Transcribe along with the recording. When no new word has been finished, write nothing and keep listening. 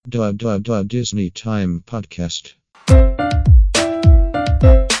Disney Time Podcast.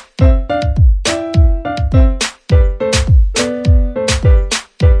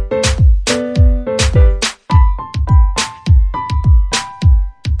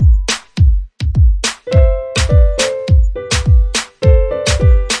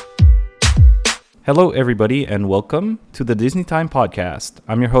 Hello, everybody, and welcome to the Disney Time Podcast.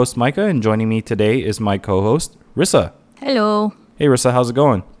 I'm your host, Micah, and joining me today is my co-host, Rissa. Hello. Hey, Rissa, how's it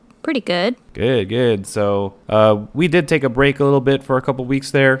going? Pretty good. Good. So, we did take a break a little bit for a couple weeks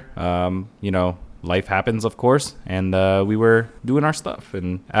there. Life happens, of course, and we were doing our stuff.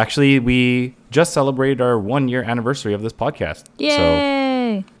 And actually, we just celebrated our 1-year anniversary of this podcast.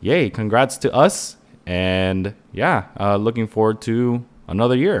 Yay! So, yay, congrats to us. And looking forward to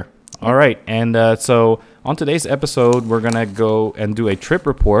another year. All right, and so on today's episode, we're going to go and do a trip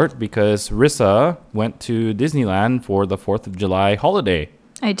report because Rissa went to Disneyland for the 4th of July holiday.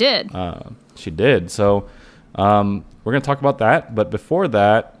 I did. She did. So we're going to talk about that. But before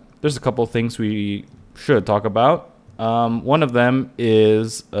that, there's a couple of things we should talk about. One of them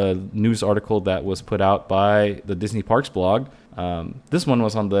is a news article that was put out by the Disney Parks blog. This one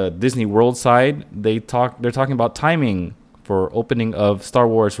was on the Disney World side. They're talking about timing for opening of Star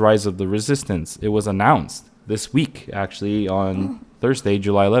Wars Rise of the Resistance. It was announced this week, actually, on Thursday,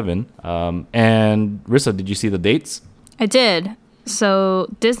 July 11. And Rissa, did you see the dates? I did.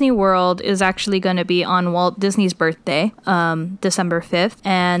 So Disney World is actually going to be on Walt Disney's birthday, December 5th.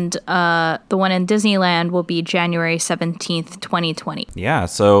 And the one in Disneyland will be January 17th, 2020. Yeah,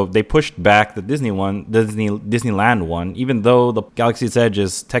 so they pushed back the Disneyland one, even though the Galaxy's Edge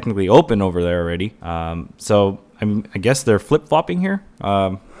is technically open over there already. I guess they're flip-flopping here.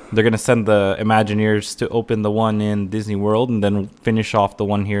 They're going to send the Imagineers to open the one in Disney World and then finish off the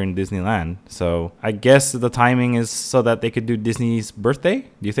one here in Disneyland. So I guess the timing is so that they could do Disney's birthday.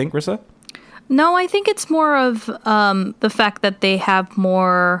 Do you think, Rissa? No, I think it's more of the fact that they have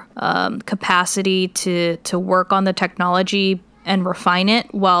more capacity to work on the technology and refine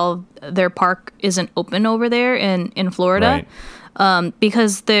it while their park isn't open over there in Florida. Right.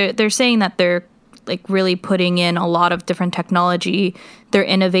 Because they're saying that they're like really putting in a lot of different technology. They're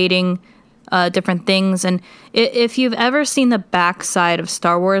innovating different things. And if you've ever seen the backside of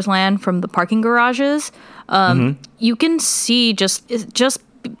Star Wars Land from the parking garages, you can see just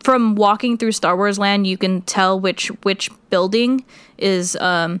from walking through Star Wars Land, you can tell which building is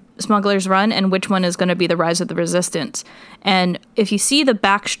Smuggler's Run and which one is going to be the Rise of the Resistance. And if you see the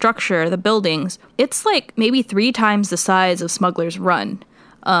back structure, the buildings, it's like maybe 3 times the size of Smuggler's Run.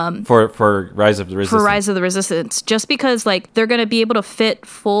 For Rise of the Resistance. For Rise of the Resistance. Just because like they're going to be able to fit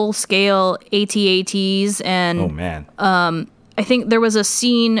full scale AT-ATs and oh man. I think there was a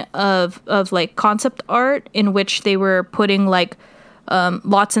scene of like concept art in which they were putting like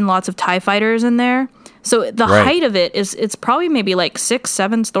lots and lots of TIE fighters in there. So the height of it it's probably maybe like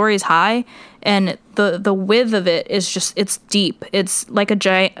 6-7 stories high, and the width of it is just it's deep. It's like a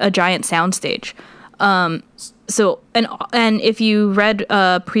giant soundstage. So and if you read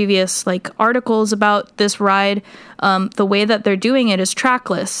previous like articles about this ride, the way that they're doing it is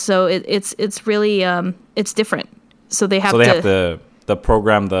trackless. So it's really it's different. So they have to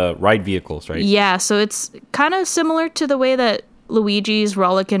program the ride vehicles, right? Yeah. So it's kind of similar to the way that Luigi's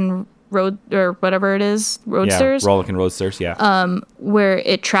Rollickin' Road or whatever it is, Roadsters. Yeah, Rollickin' Roadsters. Yeah. Where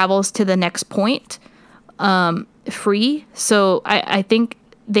it travels to the next point, free. So I think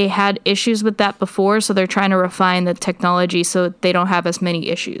they had issues with that before, so they're trying to refine the technology so they don't have as many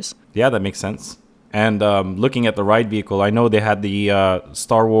issues. Yeah, that makes sense. And looking at the ride vehicle, I know they had the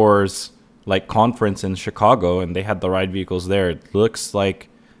Star Wars like conference in Chicago, and they had the ride vehicles there. It looks like,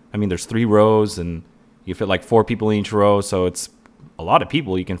 there's 3 rows, and you fit like 4 people in each row, so it's a lot of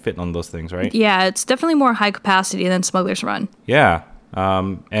people you can fit on those things, right? Yeah, it's definitely more high capacity than Smuggler's Run. Yeah.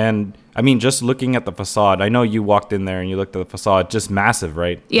 And just looking at the facade, I know you walked in there and you looked at the facade, just massive,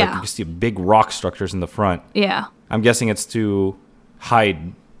 right? Yeah. Like you can see big rock structures in the front. Yeah. I'm guessing it's to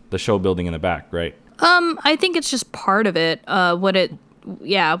hide the show building in the back, right? I think it's just part of it, what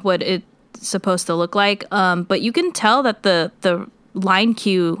it's supposed to look like. But you can tell that the line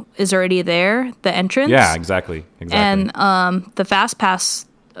queue is already there, the entrance. Yeah, exactly. And the Fast Pass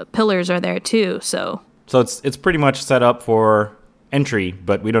pillars are there too, so it's pretty much set up for entry,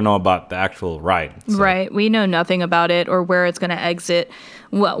 but we don't know about the actual ride. So. Right. We know nothing about it or where it's going to exit.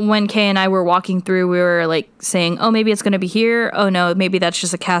 When Kay and I were walking through, we were like saying, oh, maybe it's going to be here. Oh, no, maybe that's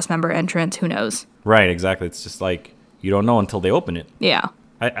just a cast member entrance. Who knows? Right. Exactly. It's just like you don't know until they open it. Yeah.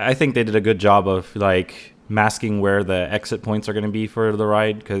 I think they did a good job of like masking where the exit points are going to be for the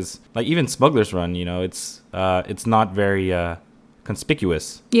ride, because like even Smuggler's Run, you know, it's not very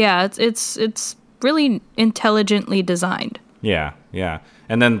conspicuous. Yeah, it's really intelligently designed. Yeah, yeah.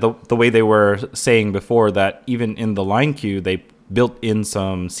 And then the way they were saying before that even in the line queue, they built in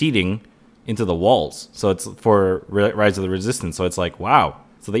some seating into the walls. So it's for Rise of the Resistance. So it's like, wow.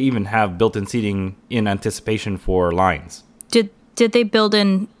 So they even have built-in seating in anticipation for lines. Did they build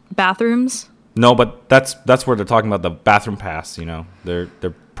in bathrooms? No, but that's where they're talking about the bathroom pass, you know. They're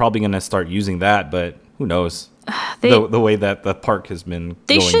probably going to start using that, but who knows? The way that the park has been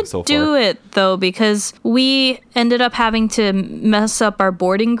going so far. They should do it, though, because we ended up having to mess up our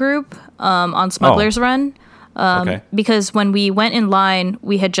boarding group on Smuggler's Run. Okay. Because when we went in line,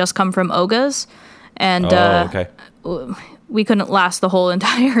 we had just come from Oga's, and okay. we couldn't last the whole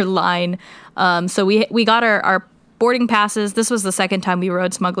entire line. So we got our boarding passes. This was the second time we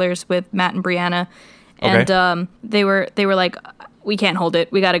rode Smugglers with Matt and Brianna, and Okay. they were like, we can't hold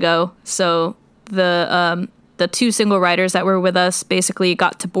it, we gotta go. So the two single riders that were with us basically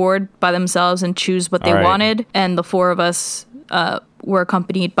got to board by themselves and choose what they All right. wanted, and the four of us were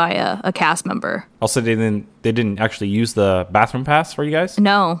accompanied by a cast member. Also, they didn't actually use the bathroom pass for you guys?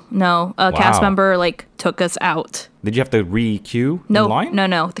 No, a cast Wow. member like took us out. Did you have to re-queue No, in line?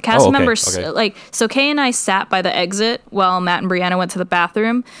 no. The cast okay, members, okay. like, so Kay and I sat by the exit while Matt and Brianna went to the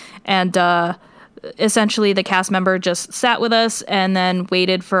bathroom, and essentially the cast member just sat with us and then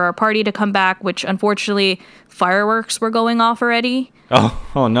waited for our party to come back, which unfortunately fireworks were going off already,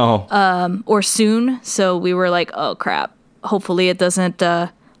 Oh no. or soon, so we were like, oh crap, hopefully it doesn't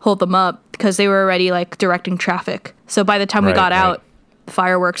hold them up, because they were already like directing traffic. So by the time we Right, got right. out,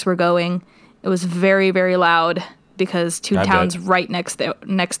 fireworks were going. It was very, very loud, because I Toontown's bet. right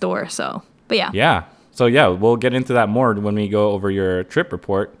next door. So, but yeah. Yeah. So yeah, we'll get into that more when we go over your trip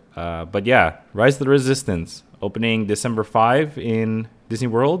report. But yeah, Rise of the Resistance opening December 5 in Disney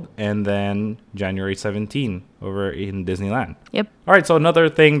World, and then January 17 over in Disneyland. Yep. All right. So another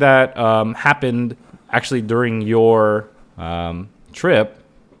thing that happened actually during your trip,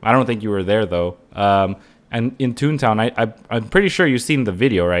 I don't think you were there though. And in Toontown, I'm pretty sure you've seen the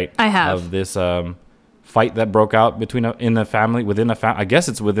video, right? I have. Of this fight that broke out within a family. I guess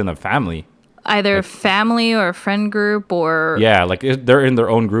it's within a family. Either family or friend group or... Yeah, like they're in their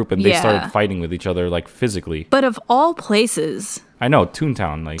own group and they Yeah. started fighting with each other, like physically. But of all places, I know,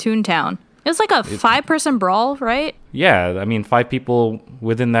 Toontown, like Toontown. It was like a 5-person brawl, right? yeah, I mean 5 people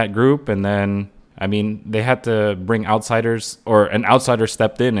within that group, and then I mean they had to bring outsiders, or an outsider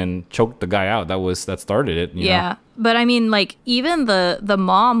stepped in and choked the guy out. That started it. You Yeah. know? But I mean, like, even the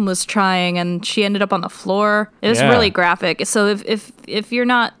mom was trying and she ended up on the floor. It was Yeah. really graphic. So if you're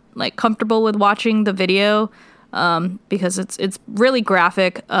not like comfortable with watching the video, because it's really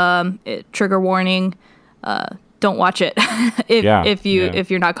graphic, trigger warning, don't watch it if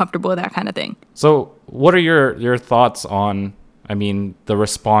you're not comfortable with that kind of thing. So what are your thoughts on, I mean, the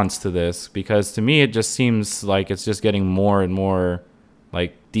response to this? Because to me, it just seems like it's just getting more and more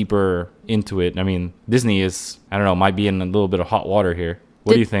like deeper into it. I mean, Disney is, I don't know, might be in a little bit of hot water here.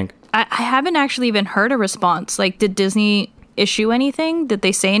 What do you think? I haven't actually even heard a response. Like, did Disney issue anything? Did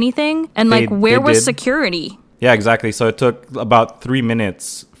they say anything? And like, where they was did. Security? Yeah, exactly. So it took about 3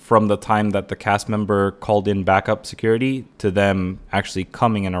 minutes from the time that the cast member called in backup security to them actually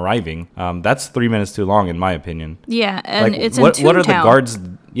coming and arriving. That's 3 minutes too long, in my opinion. Yeah, and Like, it's what in Toontown. are the guards?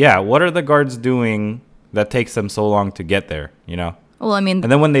 Yeah, what are the guards doing that takes them so long to get there? You know. Well, I mean,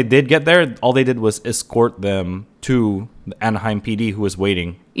 And then when they did get there, all they did was escort them to the Anaheim PD, who was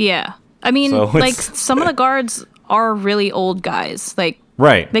waiting. yeah. I mean, So like, it's- some of the guards are really old guys. Like,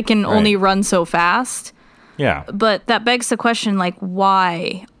 Right. they can right. only run so fast. Yeah. But that begs the question, like,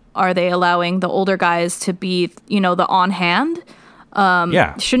 why are they allowing the older guys to be, the on hand?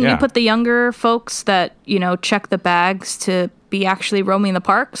 Yeah. Shouldn't yeah. you put the younger folks that, check the bags to be actually roaming the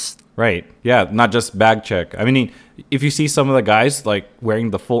parks? Right. Yeah. Not just bag check. I mean, if you see some of the guys like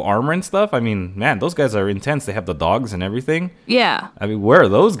wearing the full armor and stuff, I mean, man, those guys are intense. They have the dogs and everything. Yeah. I mean, where are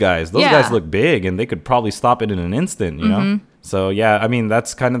those guys? Those Yeah. guys look big, and they could probably stop it in an instant, you know? So, yeah, I mean,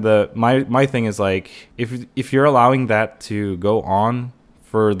 that's kind of my thing is like, if you're allowing that to go on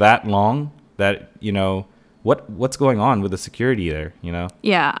for that long, that, what's going on with the security there, you know?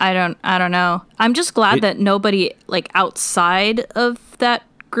 Yeah, I don't know. I'm just glad that nobody like outside of that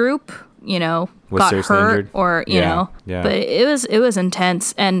group, Was got seriously hurt injured? or, Yeah, know. yeah. But it was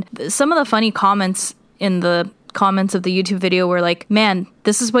intense, and some of the funny comments in the comments of the YouTube video were like, "Man,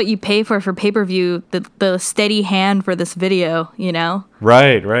 this is what you pay for pay-per-view, the steady hand for this video,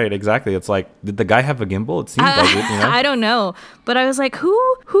 Right, exactly. It's like, did the guy have a gimbal? It seems like it, you know? I don't know, but I was like,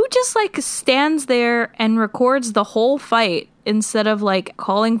 who just like stands there and records the whole fight instead of like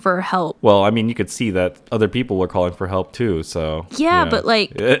calling for help. Well, I mean, you could see that other people were calling for help too. So Yeah, but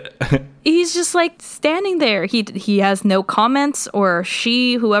like he's just like standing there. He has no comments, or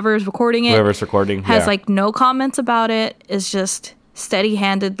whoever is recording it, whoever's recording has yeah. like no comments about it. Is just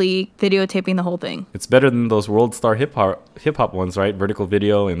steady-handedly videotaping the whole thing. It's better than those World Star hip hop ones, right? Vertical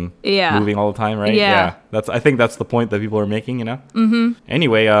video and moving all the time, right? Yeah. I think that's the point that people are making, you know? Mm-hmm.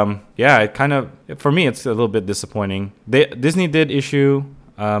 Anyway, it kind of, for me, it's a little bit disappointing. Disney did issue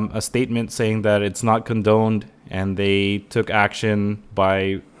a statement saying that it's not condoned, and they took action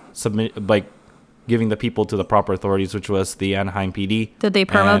by giving the people to the proper authorities, which was the Anaheim PD. Did they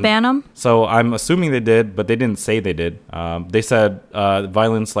perma-ban them? So I'm assuming they did, but they didn't say they did. They said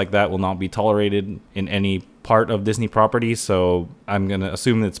violence like that will not be tolerated in any part of Disney property, so I'm going to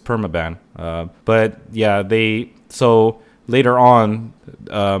assume it's perma-ban. But yeah, so later on,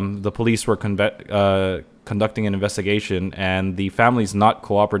 the police were conducting an investigation, and the family's not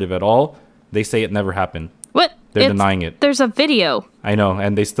cooperative at all. They say it never happened. What? They're denying it. There's a video. I know,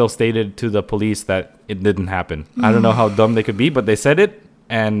 and they still stated to the police that it didn't happen. I don't know how dumb they could be, but they said it,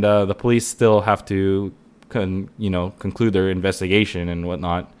 and the police still have to, conclude their investigation and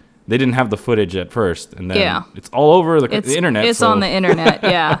whatnot. They didn't have the footage at first, and then it's all over the internet. It's on the internet,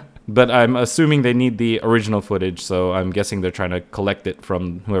 yeah. But I'm assuming they need the original footage, so I'm guessing they're trying to collect it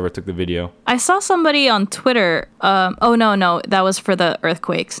from whoever took the video. I saw somebody on Twitter. No, that was for the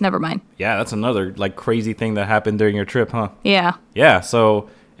earthquakes. Never mind. Yeah, that's another crazy thing that happened during your trip, huh? Yeah. Yeah. So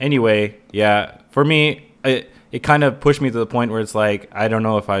anyway, for me, it kind of pushed me to the point where it's like, I don't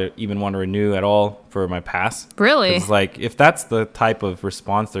know if I even want to renew at all for my pass. Really? It's like, if that's the type of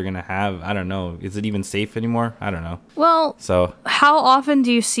response they're going to have, I don't know. Is it even safe anymore? I don't know. Well, so how often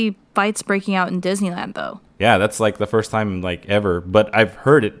do you see fights breaking out in Disneyland, though? Yeah, that's the first time ever. But I've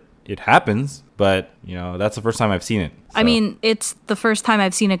heard it happens, but that's the first time I've seen it. So. I mean, it's the first time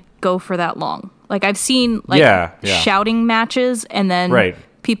I've seen it go for that long. I've seen shouting matches and then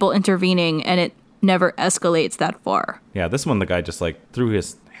people intervening, and it never escalates that far. Yeah, this one, the guy just threw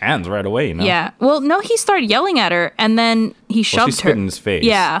his hands right away, Yeah. Well, no, he started yelling at her, and then he shoved her. She spit in his face.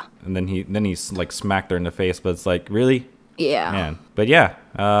 Yeah. And then he smacked her in the face, but it's really? Yeah. Man. But yeah,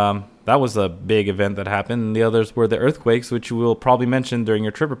 that was a big event that happened. The others were the earthquakes, which we'll probably mention during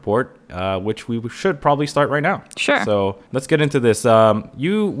your trip report, which we should probably start right now. Sure. So let's get into this.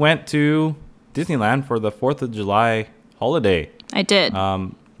 You went to Disneyland for the 4th of July holiday. I did.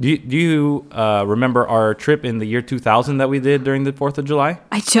 Do you remember our trip in the year 2000 that we did during the 4th of July?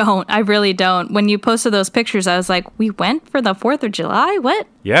 I don't. I really don't. When you posted those pictures, I was like, we went for the 4th of July? What?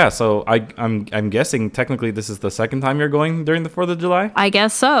 Yeah, so I'm guessing technically this is the second time you're going during the 4th of July? I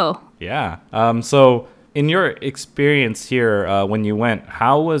guess so. Yeah. So in your experience here, when you went,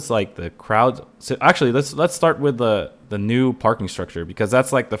 how was the crowd? So actually, let's start with the new parking structure, because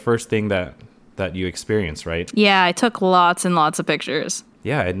that's the first thing that you experienced, right? Yeah, I took lots and lots of pictures.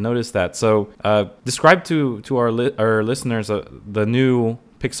 Yeah, I noticed that. So describe to our listeners the new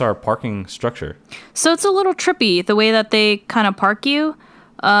Pixar parking structure. So it's a little trippy, the way that they kind of park you.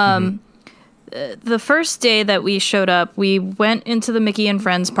 The first day that we showed up, we went into the Mickey and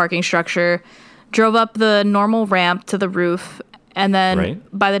Friends parking structure, drove up the normal ramp to the roof, and then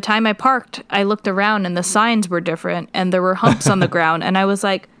by the time I parked, I looked around and the signs were different, and there were humps on the ground, and I was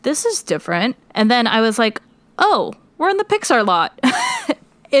like, this is different. And then I was like, oh, we're in the Pixar lot.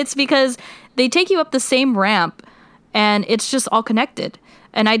 It's because they take you up the same ramp, and it's just all connected.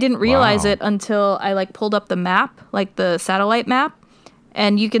 And I didn't realize it until I pulled up the map, the satellite map,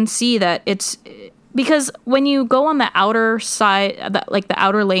 and you can see that it's because when you go on the outer side, the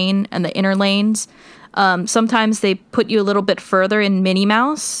outer lane and the inner lanes, sometimes they put you a little bit further in Minnie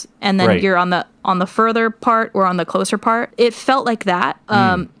Mouse, and then you're on the further part or on the closer part. It felt like that,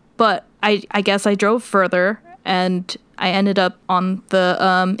 but I guess I drove further, and I ended up on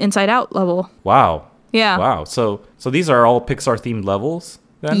the Inside Out level. Wow. Yeah. Wow. So these are all Pixar themed levels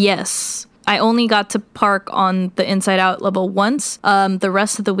then? Yes. I only got to park on the Inside Out level once. The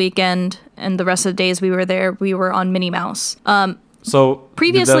rest of the weekend and the rest of the days we were there, we were on Minnie Mouse. So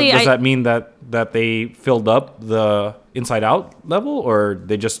previously, does that mean that they filled up the Inside Out level, or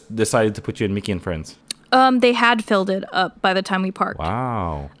they just decided to put you in Mickey and Friends? They had filled it up by the time we parked.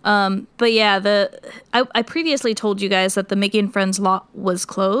 Wow. But yeah, I previously told you guys that the Mickey and Friends lot was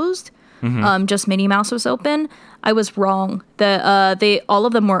closed. Just Minnie Mouse was open. I was wrong. All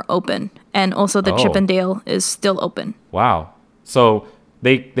of them were open, and also the Chip and Dale is still open. Wow. So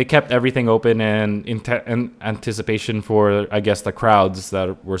they kept everything open in anticipation for, I guess, the crowds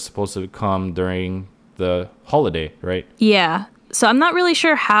that were supposed to come during the holiday, right? Yeah. So I'm not really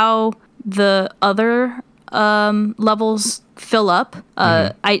sure how the other levels fill up.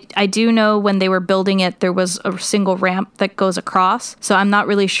 I do know when they were building it, there was a single ramp that goes across. So I'm not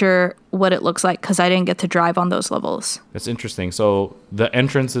really sure what it looks like because I didn't get to drive on those levels. That's interesting. So the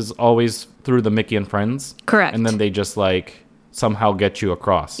entrance is always through the Mickey and Friends? Correct. And then they just like somehow get you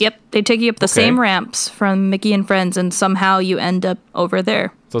across? Yep. They take you up the same ramps from Mickey and Friends and somehow you end up over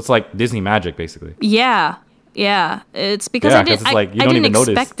there. So it's like Disney magic, basically. Yeah. Yeah. It's because Yeah, 'cause it's like, you I don't didn't even notice.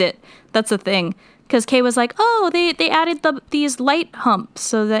 expect it. That's the thing. Because Kay was like, oh, they added these light humps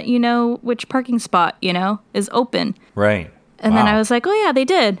so that you know which parking spot, is open. Right. And then I was like, oh, yeah, they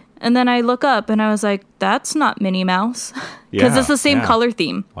did. And then I look up and I was like, that's not Minnie Mouse. Because it's the same color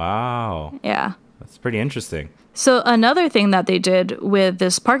theme. Wow. Yeah. That's pretty interesting. So another thing that they did with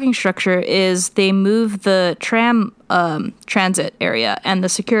this parking structure is they moved the tram transit area and the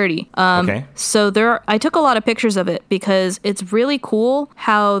security. Okay. So I took a lot of pictures of it because it's really cool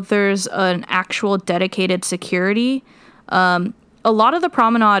how there's an actual dedicated security. A lot of the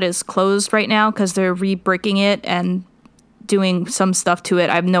promenade is closed right now because they're re-bricking it and doing some stuff to it.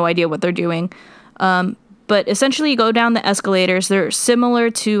 I have no idea what they're doing. But essentially, you go down the escalators. They're similar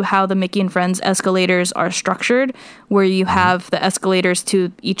to how the Mickey and Friends escalators are structured, where you have the escalators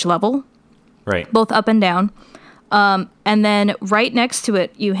to each level, Right. both up and down. And then right next to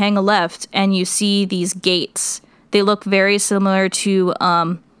it, you hang a left and you see these gates. They look very similar to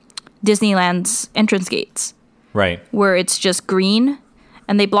Disneyland's entrance gates, Right. where it's just green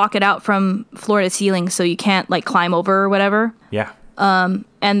and they block it out from floor to ceiling so you can't like climb over or whatever. Yeah.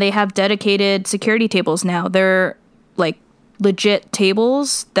 And they have dedicated security tables now. They're like legit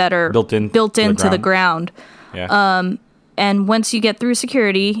tables that are Built into the ground. Yeah. And once you get through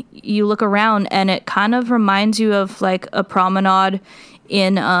security, you look around and it kind of reminds you of like a promenade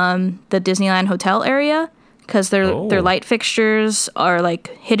in the Disneyland Hotel area because their light fixtures are like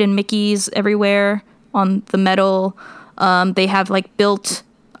hidden Mickeys everywhere on the metal. They have like built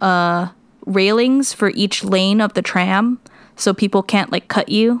railings for each lane of the tram so people can't like cut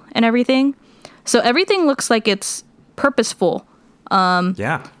you and everything. So everything looks like it's purposeful.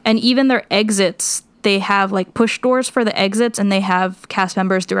 Yeah. And even their exits, they have like push doors for the exits and they have cast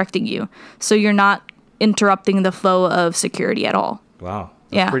members directing you. So you're not interrupting the flow of security at all. Wow.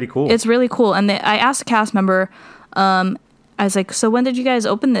 That's pretty cool. It's really cool. And I asked a cast member, I was like, so when did you guys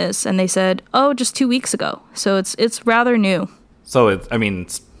open this? And they said, oh, just 2 weeks ago. So it's rather new. So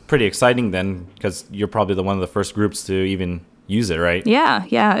it's pretty exciting then because you're probably one of the first groups to even use it, right? Yeah.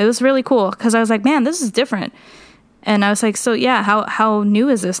 It was really cool because I was like, man, this is different. And I was like, so yeah, how new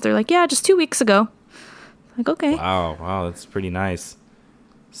is this? They're like, yeah, just 2 weeks ago. Like, okay. Wow, that's pretty nice.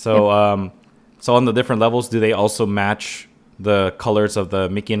 So, so on the different levels, do they also match the colors of the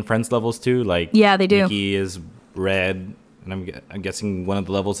Mickey and Friends levels too? Like, yeah, they do. Mickey is red, and I'm guessing one of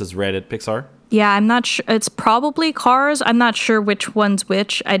the levels is red at Pixar. Yeah, I'm not sure. It's probably Cars. I'm not sure which one's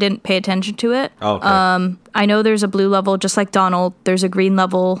which. I didn't pay attention to it. Oh, okay. I know there's a blue level, just like Donald. There's a green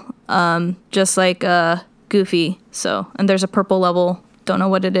level, just like Goofy. So, and there's a purple level. Don't know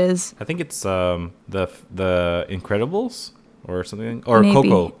what it is. I think it's the Incredibles or something, or Maybe.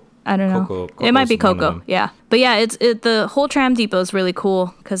 Coco. I don't know. Coco's It might be one of Coco. them. Yeah, but yeah, the whole tram depot is really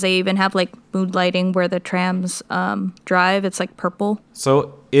cool because they even have like mood lighting where the trams drive. It's like purple.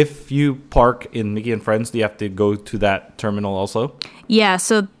 So if you park in Mickey and Friends, do you have to go to that terminal also? Yeah,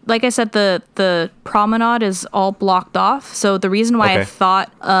 so like I said, the promenade is all blocked off. So the reason why I Okay.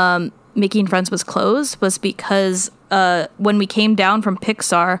 thought Mickey and Friends was closed was because when we came down from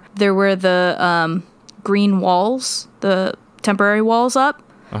Pixar, there were the green walls, the temporary walls up.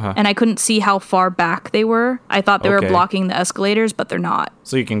 And I couldn't see how far back they were. I thought they were Okay. blocking the escalators, but they're not.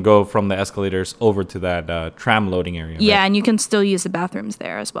 So you can go from the escalators over to that tram loading area. Yeah, right? and you can still use the bathrooms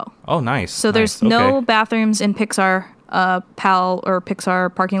there as well. Oh, nice. So there's nice. no Okay. bathrooms in Pixar PAL or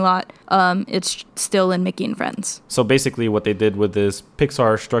Pixar parking lot. It's still in Mickey and Friends. So basically, what they did with this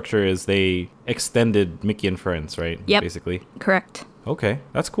Pixar structure is they extended Mickey and Friends, right? Yep. Basically. Correct. Okay,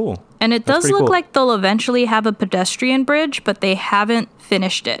 that's cool. And it That's does pretty look cool. like they'll eventually have a pedestrian bridge, but they haven't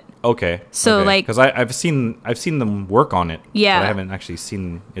finished it. Okay. So, like- because I've seen them work on it. Yeah. But I haven't actually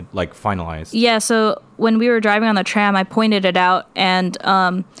seen it like finalized. Yeah, so when we were driving on the tram, I pointed it out, and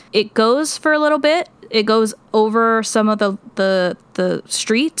it goes for a little bit. It goes over some of the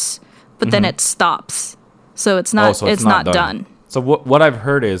streets, but then it stops. So it's not Mm-hmm. Oh, so it's not done. So what I've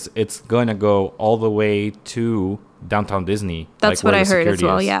heard is it's going to go all the way to Downtown Disney. That's like, what where I the heard as security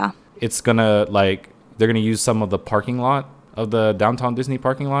well. is. Yeah. It's gonna they're gonna use some of the parking lot of the Downtown Disney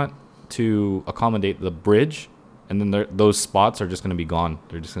parking lot to accommodate the bridge, and then those spots are just gonna be gone.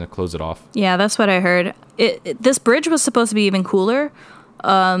 They're just gonna close it off. Yeah, that's what I heard. This bridge was supposed to be even cooler.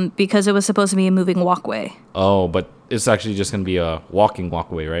 because it was supposed to be a moving walkway. Oh, but it's actually just going to be a walking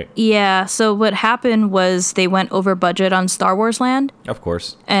walkway, right? Yeah, so what happened was they went over budget on Star Wars Land, Of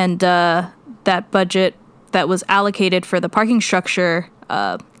course. and that budget that was allocated for the parking structure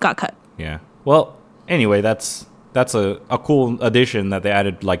got cut. Yeah. Well, anyway, that's a cool addition that they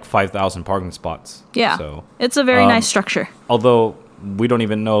added like 5,000 parking spots. Yeah, So, it's a very nice structure. although we don't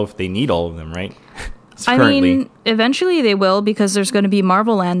even know if they need all of them, right? I mean, eventually they will because there's going to be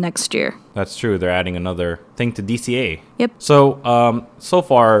Marvel Land next year. That's true. They're adding another thing to DCA. Yep. So, so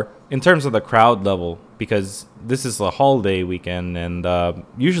far, in terms of the crowd level, because this is a holiday weekend, and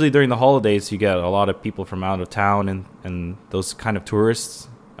usually during the holidays, you get a lot of people from out of town and those kind of tourists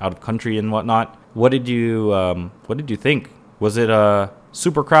out of country and whatnot. What did you think? Was it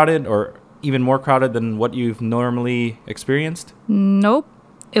super crowded or even more crowded than what you've normally experienced? Nope.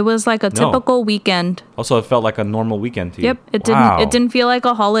 It was like a typical weekend. Also, it felt like a normal weekend to you. Yep. It Wow. didn't feel like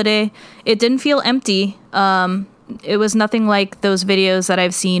a holiday. It didn't feel empty. It was nothing like those videos that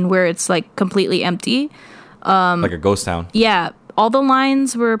I've seen where it's like completely empty. Like a ghost town. Yeah. All the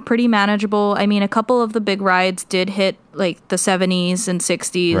lines were pretty manageable. I mean, a couple of the big rides did hit like the 70s and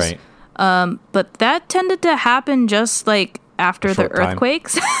 60s. Right. But that tended to happen just like after the short time.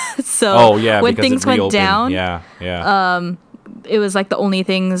 earthquakes. So Oh, yeah. when because things it went reopened. down, Yeah. it was like the only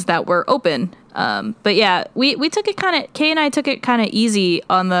things that were open. But yeah, we took it kind of, Kay and I took it kind of easy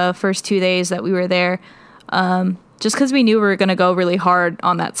on the first 2 days that we were there. Just because we knew we were going to go really hard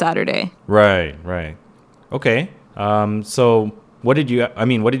on that Saturday. Right. Okay. So what did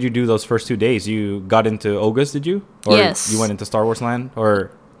you do those first 2 days? You got into Oga's, did you? Or Yes. you went into Star Wars Land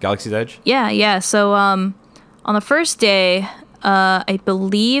or Galaxy's Edge? Yeah. So on the first day, I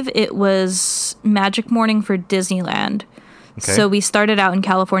believe it was Magic Morning for Disneyland. Okay. So we started out in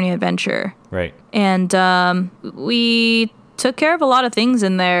California Adventure. Right. And we took care of a lot of things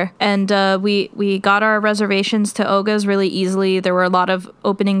in there. And we got our reservations to Oga's really easily. There were a lot of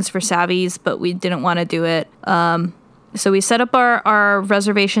openings for Savvy's, but we didn't want to do it. So we set up our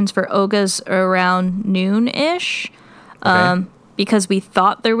reservations for Oga's around noon-ish. Okay. Because we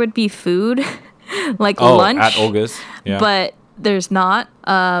thought there would be food, like Oh, lunch. at Oga's. Yeah. But there's not.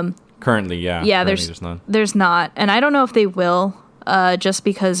 Currently, yeah. Yeah, Currently, there's none. There's not. And I don't know if they will, just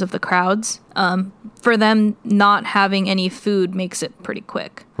because of the crowds. For them not having any food makes it pretty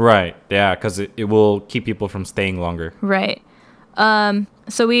quick. Right. Yeah, because it will keep people from staying longer. Right.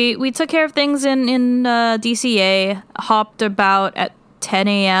 So we took care of things in DCA, hopped about at 10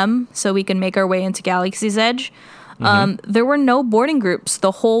 a.m. so we can make our way into Galaxy's Edge. There were no boarding groups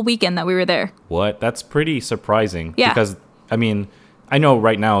the whole weekend that we were there. What? That's pretty surprising. Yeah. Because, I mean, I know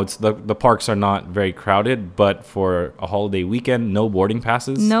right now it's the parks are not very crowded, but for a holiday weekend, no boarding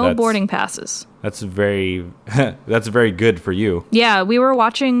passes. No boarding passes. That's very that's very good for you. Yeah, we were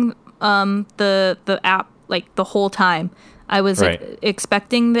watching the app like the whole time. I was Right.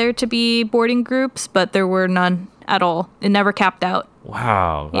 expecting there to be boarding groups, but there were none at all. It never capped out.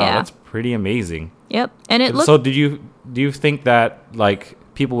 Wow. Yeah. That's pretty amazing. Yep. And it looked So do you think that like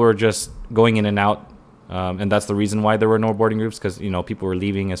people were just going in and out, and that's the reason why there were no boarding groups because people were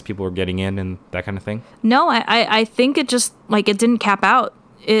leaving as people were getting in and that kind of thing? No, I think it just like it didn't cap out.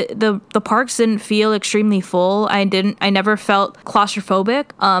 The parks didn't feel extremely full. I never felt claustrophobic.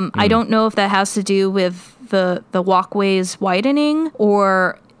 I don't know if that has to do with the walkways widening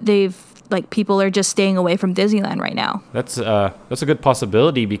or people are just staying away from Disneyland right now. That's a good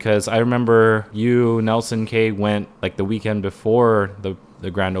possibility because I remember you, Nelson, Kay went like the weekend before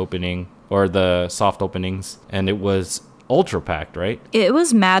the grand opening or the soft openings, and it was ultra packed, right? It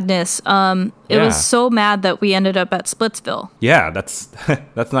was madness. It Yeah. was so mad that we ended up at Splitsville. Yeah, that's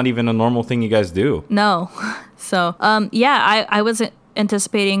that's not even a normal thing you guys do. No. So, I was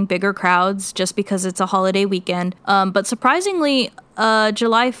anticipating bigger crowds just because it's a holiday weekend. But surprisingly,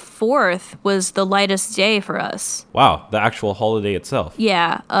 July 4th was the lightest day for us. Wow, the actual holiday itself.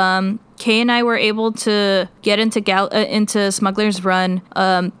 Yeah. Kay and I were able to get into Smuggler's Run.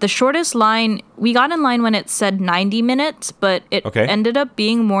 The shortest line, we got in line when it said 90 minutes, but it Okay. ended up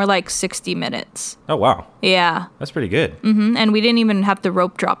being more like 60 minutes. Oh wow, Yeah. that's pretty good. And we didn't even have to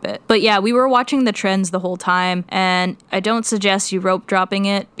rope drop it. But yeah, we were watching the trends the whole time, and I don't suggest you rope dropping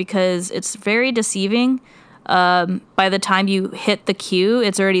it because it's very deceiving. By the time you hit the queue,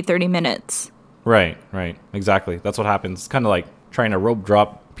 it's already 30 minutes. Right, exactly. That's what happens. It's kind of like trying to rope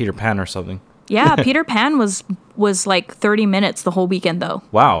drop Peter Pan or something. Yeah, Peter Pan was like 30 minutes the whole weekend though.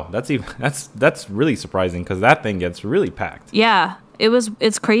 Wow, that's really surprising because that thing gets really packed. Yeah,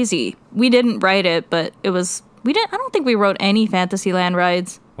 it's crazy. We didn't ride it, but I don't think we rode any Fantasyland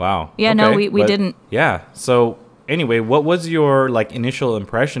rides. Wow. Yeah, no, Okay, we but didn't. Yeah. So anyway, what was your like initial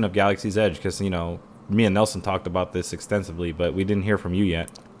impression of Galaxy's Edge? Because me and Nelson talked about this extensively, but we didn't hear from you yet.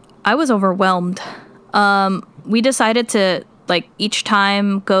 I was overwhelmed. We decided to like each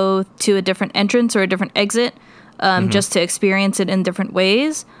time go to a different entrance or a different exit, just to experience it in different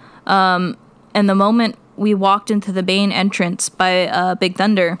ways. And the moment we walked into the main entrance by Big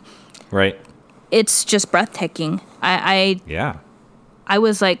Thunder, Right. it's just breathtaking. Yeah. I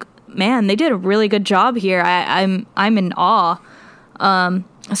was like, man, they did a really good job here. I'm in awe.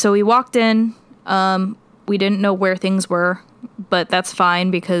 So we walked in. We didn't know where things were, but that's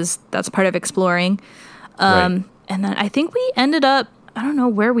fine because that's part of exploring. Right. And then I think we ended up, I don't know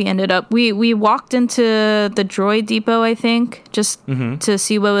where we ended up. We walked into the droid depot, I think, just to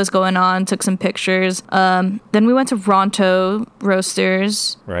see what was going on, took some pictures. Then we went to Ronto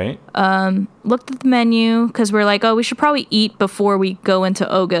Roasters, Right. looked at the menu because we're like, oh, we should probably eat before we go into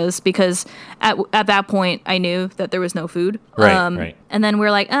Oga's because at that point I knew that there was no food. Right. And then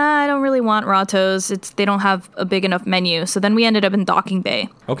we're like, I don't really want Ronto's. They don't have a big enough menu. So then we ended up in Docking Bay.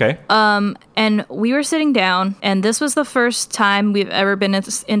 Okay. And we were sitting down, and this was the first time we've ever been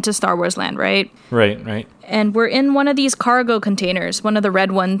into Star Wars Land, right? Right. And we're in one of these cargo containers, one of the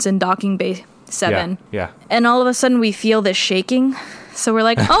red ones in Docking Bay 7. Yeah. And all of a sudden we feel this shaking. So we're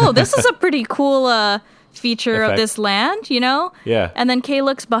like, oh, this is a pretty cool feature Effect. of this land, you know? Yeah. And then Kay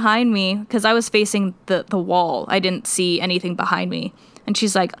looks behind me because I was facing the wall. I didn't see anything behind me. And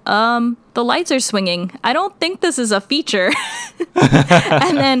she's like, the lights are swinging. I don't think this is a feature.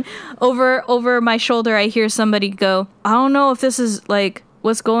 And then over my shoulder, I hear somebody go, I don't know if this is like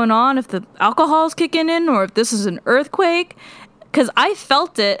what's going on, if the alcohol's kicking in or if this is an earthquake. Because I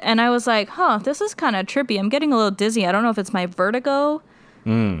felt it, and I was like, this is kind of trippy. I'm getting a little dizzy. I don't know if it's my vertigo.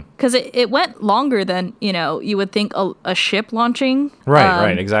 Because it went longer than, you would think a ship launching.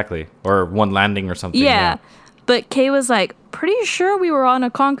 Right, exactly. Or one landing or something. Yeah. But Kay was like, pretty sure we were on a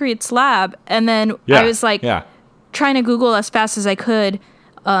concrete slab. And then I was like trying to Google as fast as I could.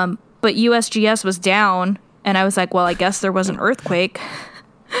 But USGS was down. And I was like, well, I guess there was an earthquake.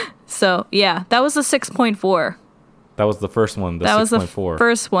 So, yeah, that was a 6.4. That was the first one, the 6.4. That was the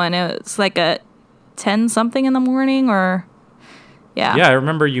first one. It was like a 10 something in the morning or... Yeah. Yeah, I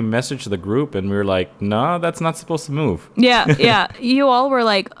remember you messaged the group and we were like, no, that's not supposed to move. Yeah. You all were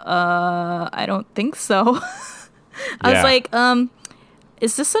like, I don't think so. I was like,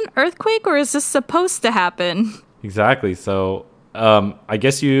 is this an earthquake or is this supposed to happen? Exactly. So I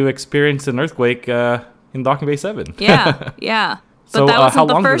guess you experienced an earthquake in Docking Bay 7. Yeah. But So that wasn't how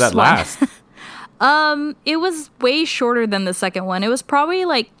the long did first that last? one. It was way shorter than the second one. It was probably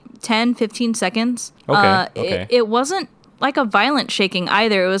like 10, 15 seconds. Okay. It wasn't like a violent shaking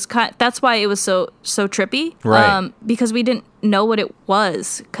either. It was that's why it was so trippy. Right. Because we didn't know what it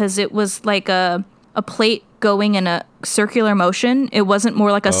was because it was like a plate going in a circular motion. It wasn't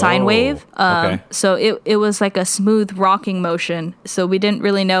more like a sine wave. Okay. So it was like a smooth rocking motion. So we didn't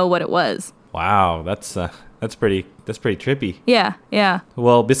really know what it was. Wow, that's pretty trippy. Yeah.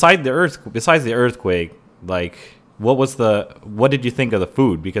 Well, besides the earthquake, like what did you think of the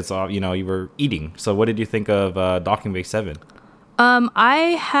food? Because you were eating. So what did you think of Docking Bay 7? I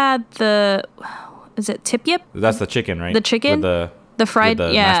had is it tip yip? That's the chicken, right? The chicken? With the fried, with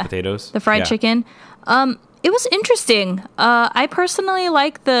the mashed potatoes. The fried chicken. It was interesting. I personally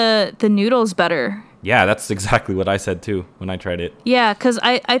like the noodles better. Yeah, that's exactly what I said too when I tried it. Yeah, because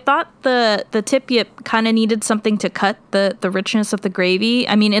I thought the tip yip kind of needed something to cut the richness of the gravy.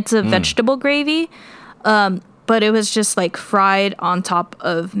 I mean, it's a vegetable gravy, but it was just like fried on top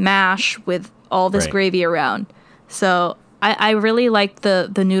of mash with all this gravy around. So I really liked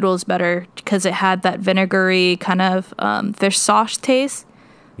the noodles better because it had that vinegary kind of fish sauce taste.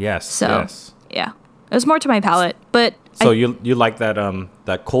 Yes. So yes. yeah, it was more to my palate. But so you like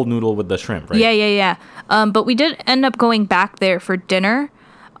that cold noodle with the shrimp, right? Yeah. But we did end up going back there for dinner.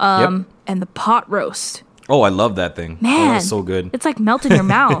 Yep. And the pot roast. Oh, I love that thing. Man, oh, that's so good. It's like melt in your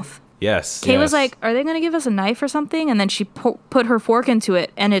mouth. Yes. Kay was like, "Are they gonna give us a knife or something?" And then she put her fork into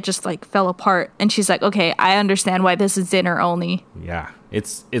it, and it just like fell apart. And she's like, "Okay, I understand why this is dinner only." Yeah,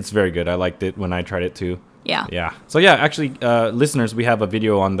 it's very good. I liked it when I tried it too. Yeah. Yeah. So yeah, actually, listeners, we have a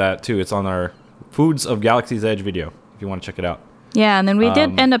video on that too. It's on our Foods of Galaxy's Edge video if you want to check it out. Yeah, and then we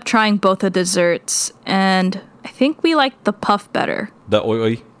did end up trying both the desserts, and I think we liked the puff better. The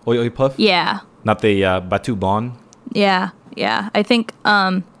oi puff. Yeah. Not the Batu Bon. Yeah. I think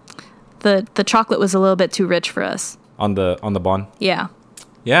the chocolate was a little bit too rich for us. On the Bon. Yeah.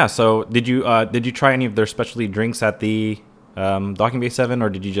 Yeah. So did you try any of their specialty drinks at the Docking Bay 7, or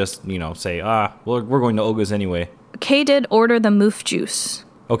did you just say we're going to Oga's anyway? Kay did order the moof juice.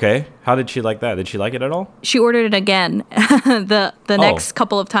 Okay. How did she like that? Did she like it at all? She ordered it again the next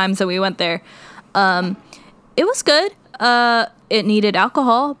couple of times that we went there. It was good. It needed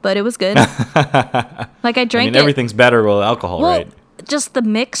alcohol, but it was good. Like I drank it. Everything's better with alcohol, Well, right? just the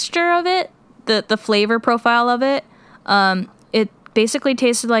mixture of it, the flavor profile of it, it basically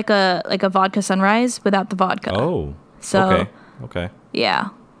tasted like a vodka sunrise without the vodka. Oh. So Okay. yeah.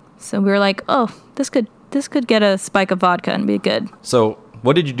 So we were like, oh, this could get a spike of vodka and be good. So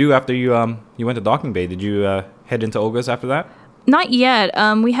what did you do after you went to Docking Bay? Did you head into Oga's after that? Not yet.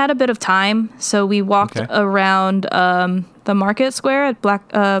 We had a bit of time, so we walked around the market square at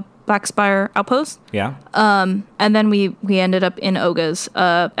Black Spire Outpost. Yeah. And then we ended up in Oga's.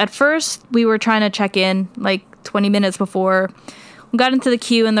 At first, we were trying to check in like 20 minutes before. We got into the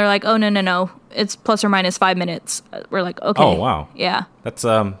queue, and they're like, "Oh no, it's plus or minus 5 minutes." We're like, "Okay." Oh wow. Yeah.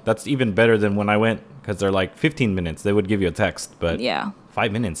 That's even better than when I went, because they're like 15 minutes. They would give you a text, but Yeah.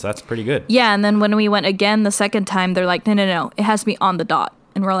 5 minutes. That's pretty good. Yeah, and then when we went again the second time, they're like, no, it has to be on the dot.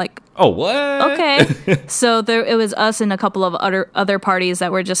 And we're like, Oh what? okay. So it was us and a couple of other parties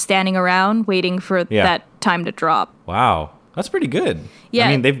that were just standing around waiting for that time to drop. Wow. That's pretty good. Yeah.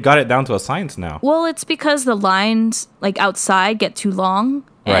 I mean, they've got it down to a science now. Well, it's because the lines like outside get too long,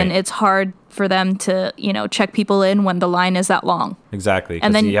 and Right. it's hard for them to, check people in when the line is that long. Exactly.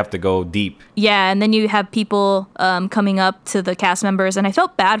 And Because then- you have to go deep. Yeah, and then you have people coming up to the cast members, and I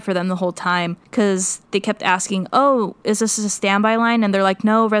felt bad for them the whole time because they kept asking, "Oh, is this a standby line?" And they're like,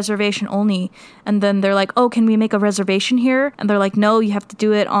 "No, reservation only." And then they're like, "Oh, can we make a reservation here?" And they're like, "No, you have to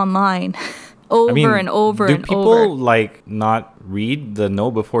do it online." over and over do and people over. like not read the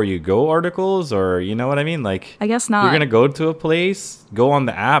know before you go articles, or you know what I mean? Like, I guess not. You're gonna go to a place, go on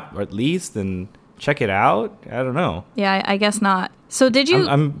the app at least and check it out. I don't know. Yeah, I guess not. So did you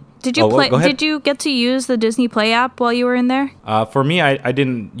did you Oh, well, play? go ahead. Did you get to use the Disney Play app while you were in there? For me, I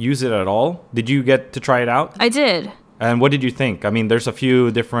didn't use it at all. Did you get to try it out? I did. And what did you think? I mean, there's a few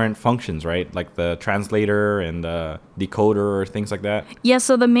different functions, right? Like the translator and the decoder or things like that. Yeah.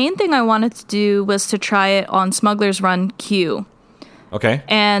 So the main thing I wanted to do was to try it on Smuggler's Run Q. Okay.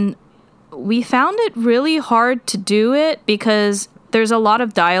 And we found it really hard to do it because there's a lot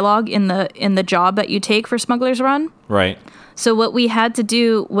of dialogue in the job that you take for Smuggler's Run. Right. So what we had to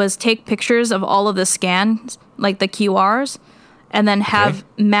do was take pictures of all of the scans, like the QRs, and then have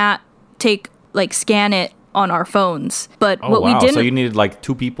Matt scan it on our phones. But Oh, what wow. we didn't, So you needed like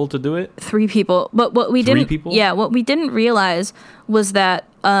 2 people to do it? 3 people. But what we 3 didn't, people? yeah, what we didn't realize was that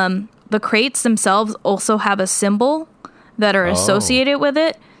the crates themselves also have a symbol that are associated with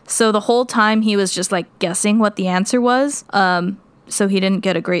it. So the whole time he was just like guessing what the answer was. So he didn't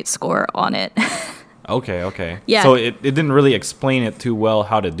get a great score on it. Okay. Yeah. So it didn't really explain it too well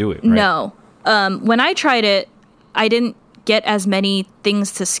how to do it, right? No. When I tried it, I didn't get as many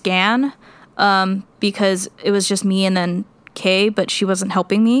things to scan because it was just me and then Kay, but she wasn't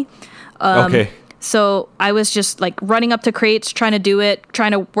helping me. Okay. So I was just like running up to crates, trying to do it,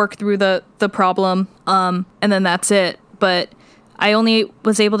 trying to work through the problem, and then that's it. But I only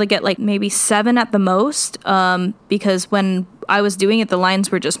was able to get like maybe 7 at the most because when I was doing it, the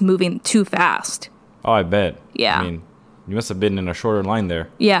lines were just moving too fast. Oh, I bet. Yeah. I mean, you must have been in a shorter line there.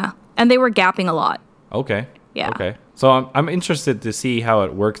 Yeah. And they were gapping a lot. Okay. Yeah. Okay. So I'm interested to see how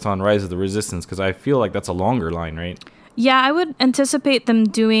it works on Rise of the Resistance, because I feel like that's a longer line, right? Yeah, I would anticipate them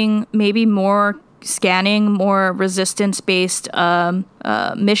doing maybe more scanning, more resistance-based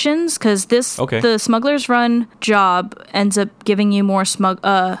missions, because the Smuggler's Run job ends up giving you more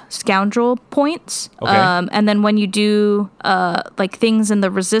scoundrel points. Okay. And then when you do like things in the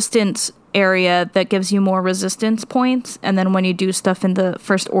resistance area, that gives you more resistance points, and then when you do stuff in the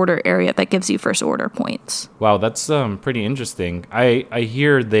first order area, that gives you first order points. Wow, that's pretty interesting. I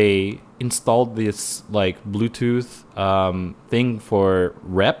hear they installed this like Bluetooth thing for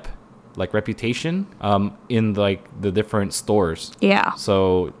reputation in like the different stores. Yeah.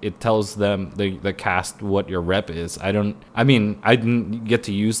 So it tells them the cast what your rep is. I didn't get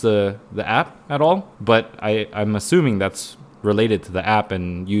to use the app at all, but I'm assuming that's related to the app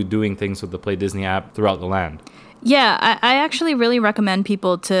and you doing things with the Play Disney app throughout the land. Yeah, I actually really recommend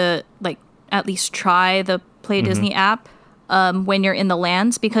people to like at least try the Play Disney app when you're in the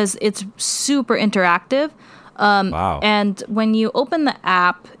lands, because it's super interactive. Wow. And when you open the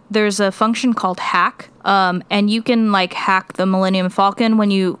app, there's a function called hack, and you can like hack the Millennium Falcon.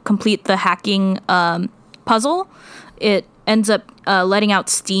 When you complete the hacking puzzle, it ends up letting out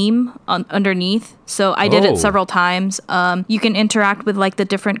steam underneath. So I did it several times. You can interact with like the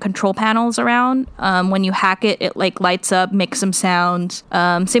different control panels around. When you hack it, it like lights up, makes some sounds.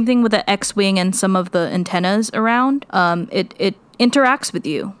 Same thing with the X-Wing and some of the antennas around. It interacts with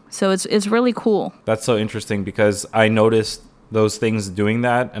you. So it's really cool. That's so interesting because I noticed those things doing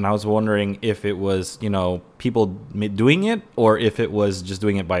that, and I was wondering if it was, people doing it or if it was just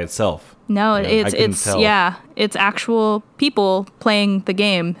doing it by itself. No, Yeah, I couldn't tell. it's actual people playing the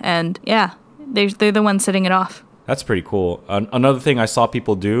game, and they're the ones setting it off. That's pretty cool. Another thing I saw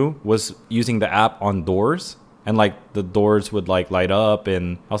people do was using the app on doors, and like the doors would like light up,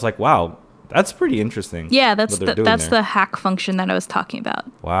 and I was like, wow, that's pretty interesting. Yeah, what they're doing there. the hack function that I was talking about.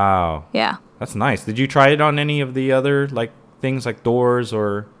 Wow. Yeah. That's nice. Did you try it on any of the other like things like doors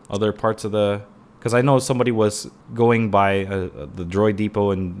or other parts of the? Because I know somebody was going by the Droid Depot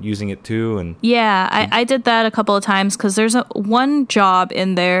and using it too, and Yeah, I did that a couple of times because there's one job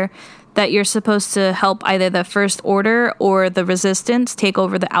in there that you're supposed to help either the First Order or the Resistance take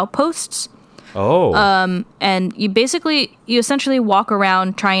over the outposts. And you essentially walk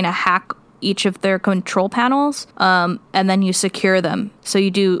around trying to hack each of their control panels, and then you secure them. So you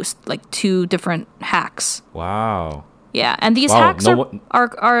do like 2 different hacks. Wow. Yeah, and these hacks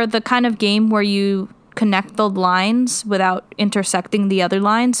are the kind of game where you connect the lines without intersecting the other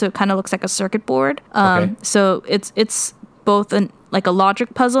lines, so it kind of looks like a circuit board. Okay. So it's both like a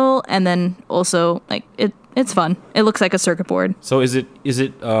logic puzzle, and then also like it's fun. It looks like a circuit board. So is it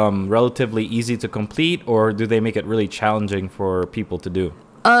relatively easy to complete, or do they make it really challenging for people to do?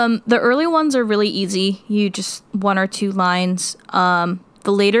 The early ones are really easy. You just 1 or 2 lines.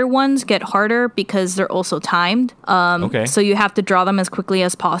 The later ones get harder because they're also timed. Okay. So you have to draw them as quickly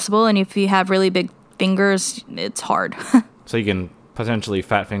as possible, and if you have really big fingers, it's hard. So you can potentially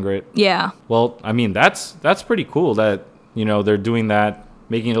fat finger it. Yeah. Well, I mean that's pretty cool that they're doing that,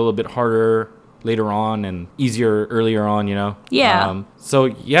 making it a little bit harder later on and easier earlier on. Yeah. So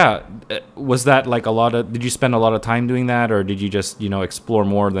yeah, was that like did you spend a lot of time doing that, or did you just explore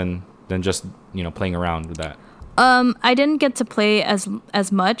more than just playing around with that? I didn't get to play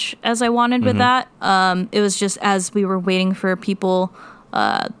as much as I wanted with that. It was just as we were waiting for people,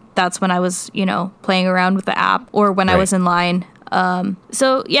 that's when I was, playing around with the app, or when I was in line.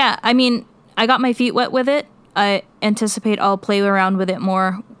 So yeah, I mean, I got my feet wet with it. I anticipate I'll play around with it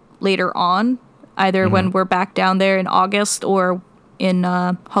more later on, either when we're back down there in August or in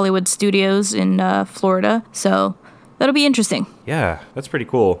Hollywood Studios in Florida. So that'll be interesting. Yeah, that's pretty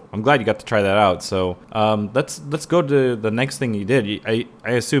cool. I'm glad you got to try that out. So let's go to the next thing you did. I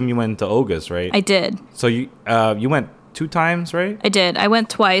assume you went to Oga's, right? I did. So you went 2 times, right? I did. I went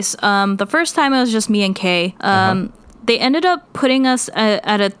twice. The first time it was just me and Kay. They ended up putting us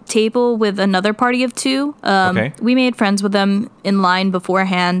at a table with another party of 2. Okay. We made friends with them in line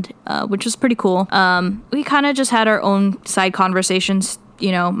beforehand, which was pretty cool. We kind of just had our own side conversations,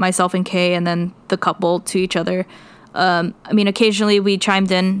 myself and Kay, and then the couple to each other. I mean, occasionally we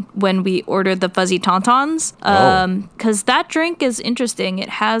chimed in when we ordered the fuzzy tauntauns, because that drink is interesting. It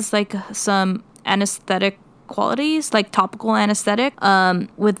has like some anesthetic qualities, like topical anesthetic,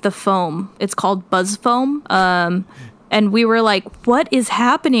 with the foam. It's called Buzz Foam. And we were like, what is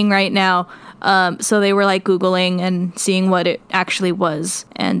happening right now? So they were like Googling and seeing what it actually was.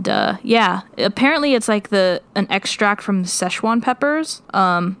 And apparently it's like an extract from Szechuan peppers,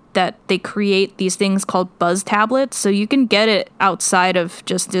 that they create these things called Buzz tablets. So you can get it outside of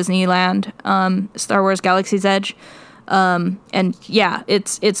just Disneyland, Star Wars Galaxy's Edge. And yeah,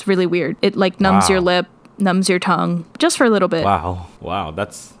 it's really weird. It like numbs your lip, numbs your tongue, just for a little bit. Wow.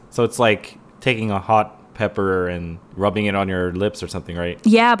 So it's like taking a hot pepper and rubbing it on your lips or something, right?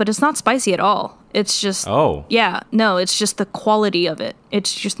 Yeah, but it's not spicy at all. It's just it's just the quality of it.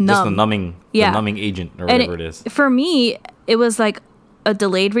 It's just numb. Just the numbing agent or whatever it is. For me, it was like a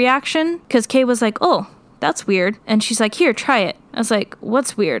delayed reaction because Kay was like, "Oh, that's weird," and she's like, "Here, try it." I was like,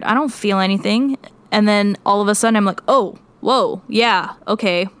 "What's weird? I don't feel anything." And then all of a sudden, I'm like, "Oh, whoa, yeah,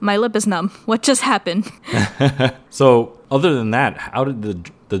 okay, my lip is numb. What just happened?" So, other than that, how did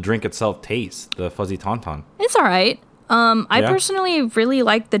the drink itself taste? The fuzzy tauntaun? It's all right. I personally really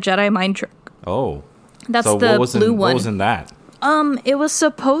like the Jedi Mind Trick. Oh, that's so the blue one. What was in that? It was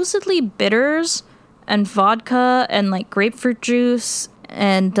supposedly bitters and vodka and like grapefruit juice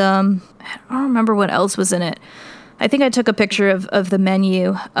and I don't remember what else was in it. I think I took a picture of the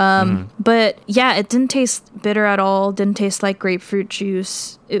menu. But yeah, it didn't taste bitter at all. Didn't taste like grapefruit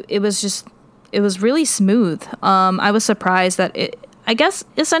juice. It was really smooth. I was surprised that I guess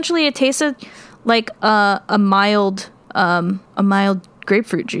essentially it tasted like a mild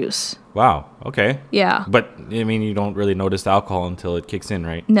grapefruit juice. Wow. Okay. Yeah. But I mean, you don't really notice the alcohol until it kicks in,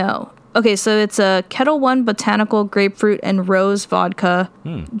 right? No. Okay, so it's a Kettle One botanical grapefruit and rose vodka.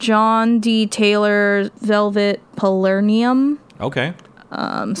 John D. Taylor Velvet Palernium. Okay.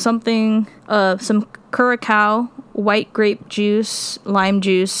 Some curacao white grape juice, lime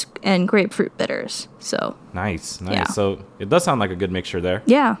juice, and grapefruit bitters. So Nice. Yeah. So it does sound like a good mixture there.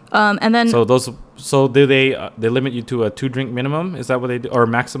 yeah, and then So do they limit you to a 2-drink minimum? Is that what they do, or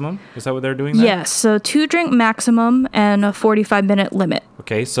maximum? Is that what they're doing? There? yes, so 2-drink maximum and a 45-minute limit.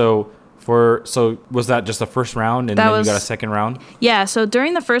 Okay. So was that just the first round, and That then was- you got a second round? Yeah, so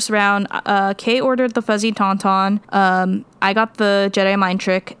during the first round, Kay ordered the Fuzzy Tauntaun. I got the Jedi Mind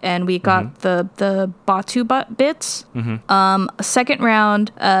Trick, and we got the Batu bits. Second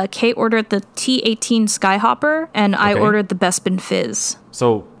round, Kay ordered the T18 Skyhopper, and I Okay. ordered the Bespin Fizz.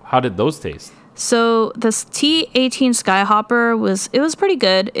 So how did those taste? So this T18 Skyhopper was pretty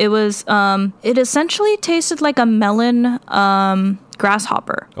good. It was it essentially tasted like a melon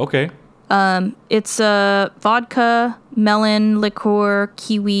grasshopper. Okay. It's a vodka, melon, liqueur,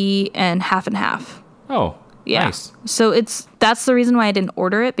 kiwi, and half and half. Oh, Yeah. nice. So that's the reason why I didn't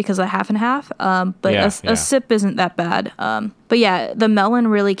order it, because of half and half. But Yeah, a sip isn't that bad. But yeah, the melon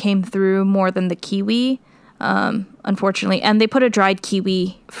really came through more than the kiwi, unfortunately. And they put a dried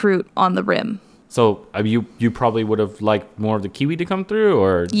kiwi fruit on the rim. So you probably would have liked more of the kiwi to come through,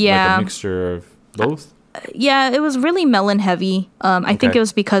 or like Yeah. a mixture of both? Yeah, it was really melon heavy. I think Okay. it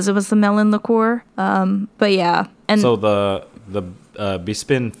was because it was the melon liqueur. But yeah, and So the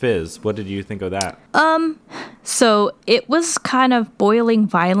Bespin Fizz, what did you think of that? so it was kind of boiling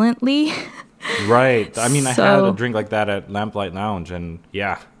violently. Right. I mean, I had So- a drink like that at Lamplight Lounge, and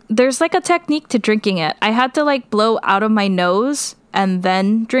yeah. There's like a technique to drinking it. I had to like blow out of my nose and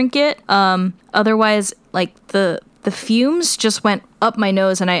then drink it. Otherwise, like the fumes just went up my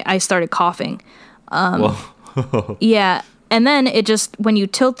nose, and I started coughing. Well, Yeah. And then it just, when you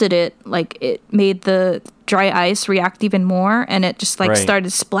tilted it, like it made the dry ice react even more, and it just like Right.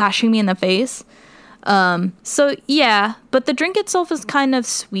 started splashing me in the face. So yeah, but the drink itself is kind of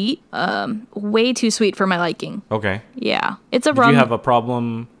sweet. Way too sweet for my liking. okay. Yeah. It's a Did rum. you have a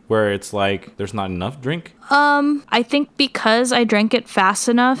problem where it's like there's not enough drink? I think because I drank it fast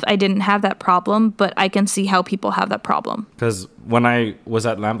enough, I didn't have that problem, but I can see how people have that problem. Because when I was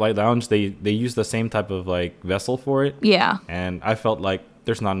at Lamplight Lounge, they used the same type of like vessel for it, Yeah. and I felt like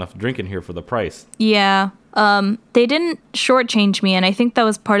there's not enough drink in here for the price. Yeah. They didn't shortchange me, and I think that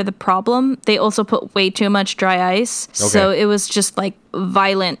was part of the problem. They also put way too much dry ice, so Okay. it was just like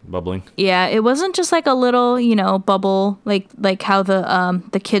violent. Bubbling. Yeah, it wasn't just like a little, bubble like how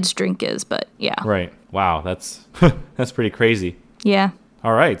the kids drink is, but yeah. Right. Wow. That's that's pretty crazy. Yeah.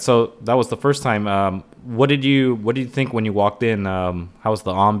 All right. So that was the first time. What did you think when you walked in? How was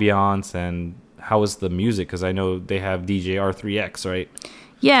the ambiance, and how was the music? Because I know they have DJ R3X, right?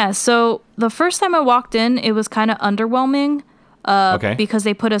 Yeah, so the first time I walked in, it was kind of underwhelming. Okay. Because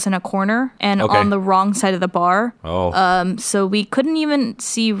they put us in a corner and Okay. on the wrong side of the bar. Oh. So we couldn't even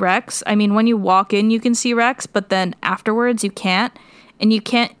see Rex. I mean, when you walk in, you can see Rex, but then afterwards you can't. And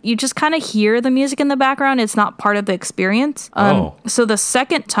you just kind of hear the music in the background. It's not part of the experience. So the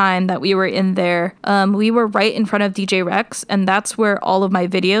second time that we were in there, we were right in front of DJ Rex, and that's where all of my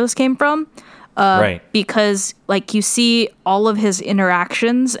videos came from. Right. Because like you see all of his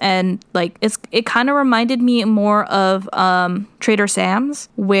interactions, and like it kind of reminded me more of Trader Sam's,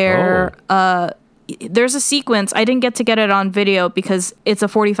 where there's a sequence. I didn't get to get it on video because it's a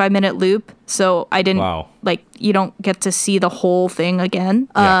 45-minute loop, so I didn't Wow. like you don't get to see the whole thing again.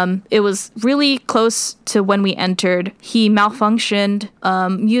 Yeah. It was really close to when we entered. He malfunctioned,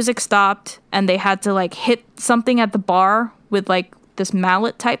 music stopped, and they had to like hit something at the bar with like this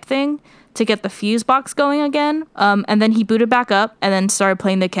mallet type thing to get the fuse box going again. And then he booted back up and then started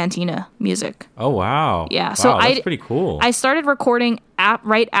playing the Cantina music. Oh wow. Yeah, Wow, so that's pretty cool. I started recording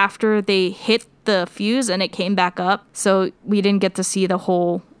right after they hit the fuse and it came back up, so we didn't get to see the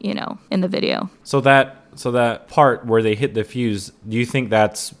whole, in the video. So that part where they hit the fuse, do you think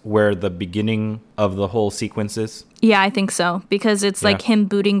that's where the beginning of the whole sequence is? Yeah, I think so, because it's like Yeah. him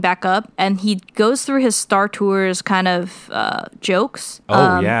booting back up, and he goes through his Star Tours kind of jokes.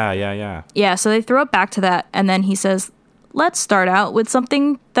 Oh yeah. Yeah, so they throw it back to that, and then he says, "Let's start out with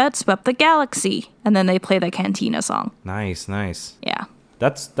something that swept the galaxy," and then they play the Cantina song. Nice. Yeah,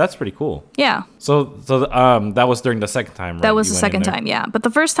 That's pretty cool. yeah. So that was during the second time, right? That was You the went in second there? time, yeah. But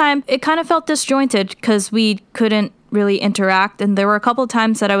the first time, it kind of felt disjointed because we couldn't really interact, and there were a couple of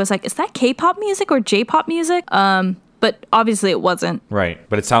times that I was like, "Is that K-pop music or J-pop music?" But obviously it wasn't. Right,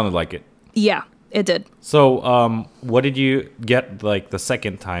 but it sounded like it. Yeah, it did. So, what did you get like the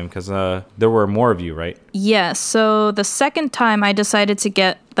second time? Because there were more of you, right? Yeah, so the second time I decided to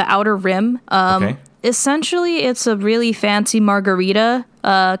get the Outer Rim. Okay. Essentially, it's a really fancy margarita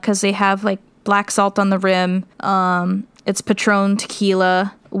because they have like black salt on the rim. It's Patron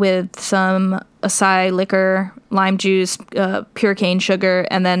tequila with some acai liquor, lime juice, pure cane sugar,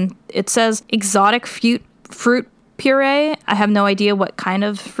 and then it says exotic fruit puree. I have no idea what kind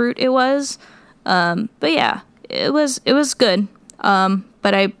of fruit it was, but yeah, it was good.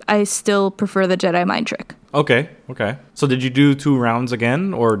 But I still prefer the Jedi Mind Trick. Okay. So did you do 2 rounds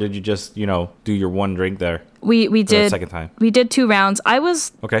again, or did you just, do your one drink there? We for the did second time? We did 2 rounds. I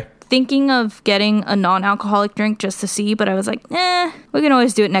was Okay. thinking of getting a non-alcoholic drink just to see, but I was like, we can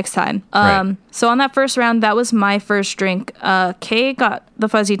always do it next time. Right. So on that first round, that was my first drink. Kay got the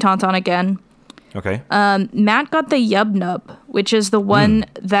Fuzzy Tauntaun again. Okay. Matt got the Yub Nub, which is the one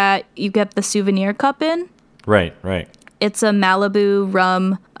that you get the souvenir cup in. Right. It's a Malibu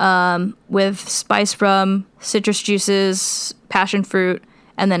rum with spice rum, citrus juices, passion fruit,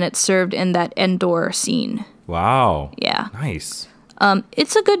 and then it's served in that Endor scene. Wow. Yeah. Nice.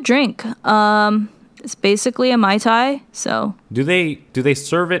 It's a good drink. It's basically a Mai Tai, so... Do they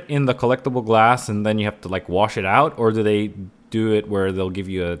serve it in the collectible glass and then you have to like wash it out, or do they do it where they'll give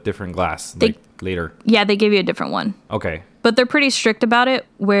you a different glass later? Yeah, they give you a different one. Okay. But they're pretty strict about it,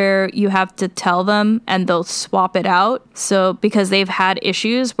 where you have to tell them and they'll swap it out. So because they've had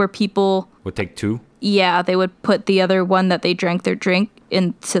issues where people... Would take 2? Yeah, they would put the other one that they drank their drink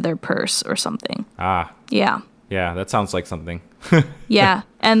into their purse or something. Ah. Yeah. Yeah, that sounds like something. Yeah,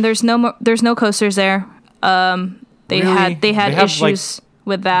 and there's no coasters there. They Really? had have, issues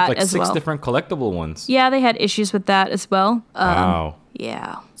with that Like as 6 well. different collectible ones. Yeah, they had issues with that as well. Wow.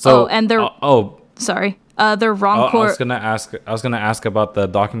 Yeah. So and they're sorry. Their I Roncourt. was gonna ask about the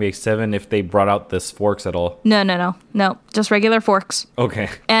Docking Bay 7 if they brought out this forks at all. No, just regular forks. Okay.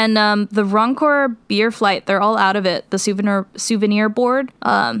 And the Roncourt beer flight, they're all out of it. The souvenir board,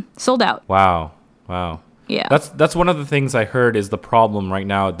 sold out. Wow. Yeah. That's one of the things I heard is the problem right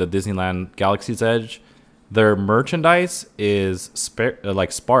now at the Disneyland Galaxy's Edge. Their merchandise is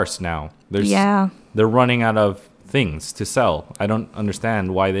sparse now. They're running out of things to sell. I don't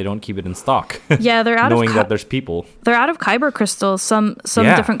understand why they don't keep it in stock. Yeah, they're out knowing of that there's people. They're out of kyber crystals, some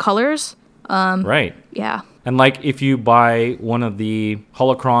Yeah. different colors. Right. Yeah. And like if you buy one of the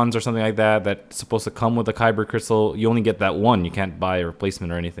holocrons or something like that that's supposed to come with a kyber crystal, you only get that one. You can't buy a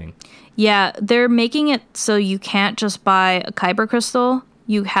replacement or anything. Yeah, they're making it so you can't just buy a kyber crystal.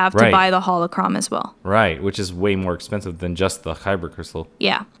 You have to Right. buy the holocron as well. Right, which is way more expensive than just the kyber crystal.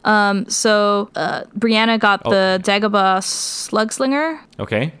 Yeah. So Brianna got the Dagobah Slugslinger.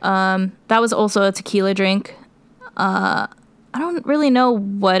 Okay. That was also a tequila drink. I don't really know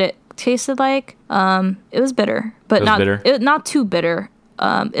what it tasted like. It was bitter, but not too bitter.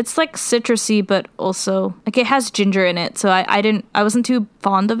 It's like citrusy, but also like it has ginger in it. So I wasn't too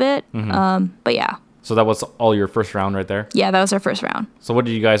fond of it. But yeah. So that was all your first round right there? Yeah, that was our first round. So what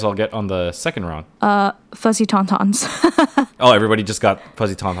did you guys all get on the second round? Fuzzy Tauntauns. Oh, everybody just got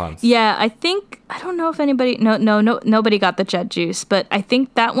Fuzzy Tauntauns. Yeah, I don't know if anybody, nobody got the jet juice, but I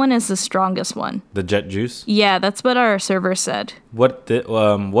think that one is the strongest one. The jet juice? Yeah, that's what our server said. What's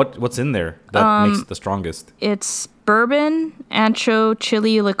in there that makes it the strongest? It's bourbon, ancho,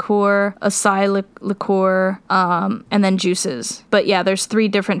 chili liqueur, acai liqueur, and then juices. But yeah, there's 3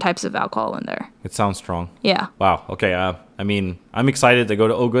 different types of alcohol in there. It sounds strong. Yeah. Wow. Okay. I mean, I'm excited to go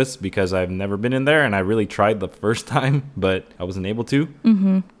to Ogus because I've never been in there, and I really tried the first time, but I wasn't able to.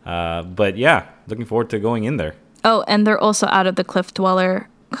 But yeah, looking forward to going in there. Oh, and they're also out of the Cliff Dweller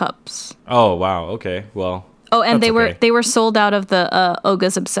cups. Oh wow. Okay. Well. Oh, and that's they were sold out of the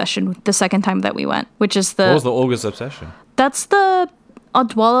Oga's Obsession the second time that we went, which is What was the Ogus Obsession? That's the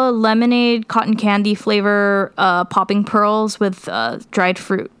Odwalla lemonade cotton candy flavor popping pearls with dried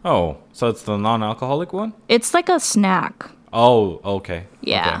fruit. Oh, so it's the non-alcoholic one? It's like a snack. Oh, okay.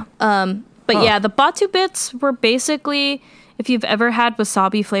 Yeah. Okay. But yeah, the Batu bits were basically, if you've ever had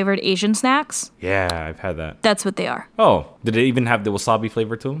wasabi flavored Asian snacks, Yeah, I've had that. that's what they are. Oh, did it even have the wasabi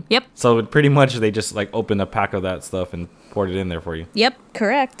flavor to them? Yep. So pretty much they just like opened a pack of that stuff and poured it in there for you. Yep,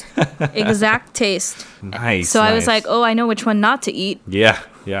 correct. Exact taste. Nice. So I was nice. like, oh, I know which one not to eat. Yeah,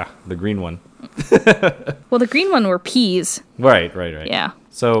 the green one. Well, the green one were peas. Right. Yeah.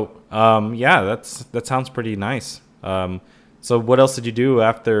 So, yeah, that sounds pretty nice. So what else did you do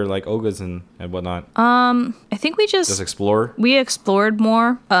after like Oga's and whatnot? I think we Just explore? we explored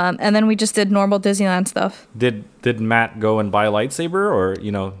more, and then we just did normal Disneyland stuff. Did Matt go and buy a lightsaber or,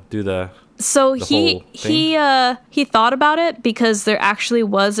 do the... So The he whole thing? he thought about it because there actually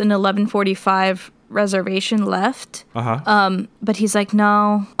was an 11:45 reservation left. But he's like,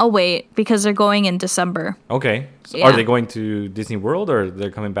 no, I'll wait because they're going in December. Okay. So Yeah. Are they going to Disney World or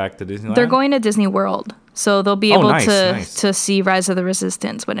they're coming back to Disneyland? They're going to Disney World. So they'll be Oh, able nice, to nice. to see Rise of the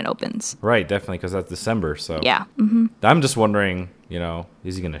Resistance when it opens. Right, definitely, because that's December. So Yeah. I'm just wondering,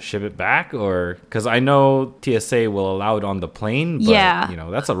 is he gonna ship it back, or because I know TSA will allow it on the plane, but Yeah.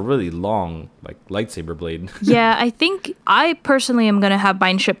 that's a really long lightsaber blade. Yeah, I think I personally am gonna have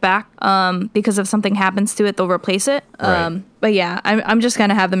mine shipped back. Because if something happens to it, they'll replace it. Right. But yeah, I'm just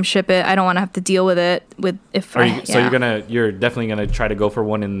gonna have them ship it. I don't want to have to deal with it. So you're definitely gonna try to go for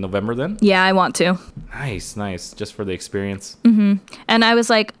one in November then? Yeah, I want to. Nice, just for the experience. And I was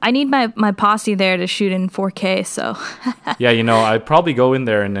like, I need my posse there to shoot in 4K. So Yeah, I'd probably go in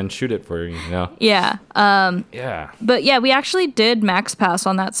there and then shoot it for you. yeah. Yeah. But yeah, we actually did Max Pass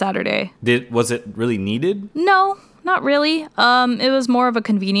on that Saturday. Was it really needed? No, not really. It was more of a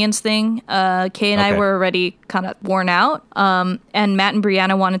convenience thing. Kay and I Okay. were already kind of worn out. And Matt and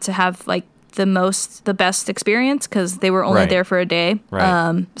Brianna wanted to have like the best experience because they were only Right. there for a day.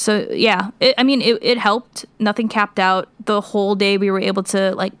 Right. So yeah, it helped. Nothing capped out. The whole day we were able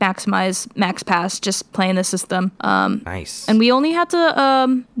to like maximize Max Pass just playing the system. Nice. And we only had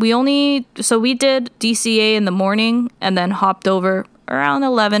to, so we did DCA in the morning and then hopped over around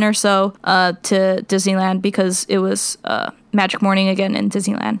 11 or so to Disneyland because it was Magic Morning again in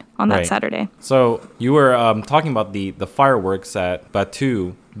Disneyland on that Right. Saturday. So you were talking about the fireworks at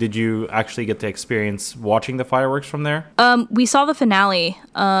Batu. Did you actually get to experience watching the fireworks from there? We saw the finale.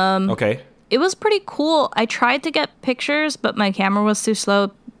 Okay. It was pretty cool. I tried to get pictures, but my camera was too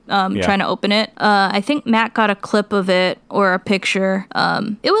slow Yeah. trying to open it. I think Matt got a clip of it or a picture.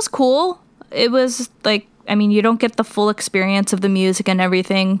 It was cool. It was like, you don't get the full experience of the music and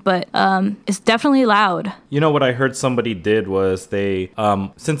everything, but it's definitely loud. What I heard somebody did was they,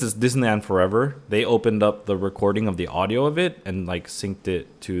 since it's Disneyland Forever, they opened up the recording of the audio of it and like synced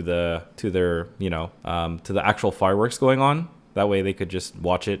it to their, to the actual fireworks going on. That way they could just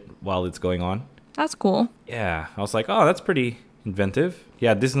watch it while it's going on. That's cool. Yeah, I was like, oh, that's pretty inventive.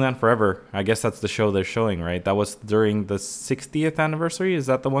 Yeah, Disneyland Forever. I guess that's the show they're showing, right? That was during the 60th anniversary. Is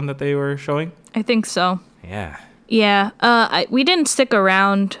that the one that they were showing? I think so. Yeah. Yeah. We didn't stick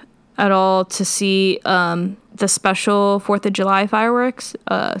around at all to see the special 4th of July fireworks.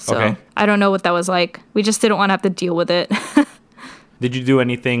 So Okay. I don't know what that was like. We just didn't want to have to deal with it. Did you do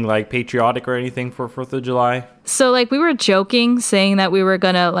anything like patriotic or anything for 4th of July? So like we were joking saying that we were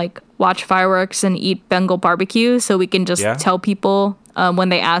going to like watch fireworks and eat Bengal barbecue so we can just Yeah. tell people when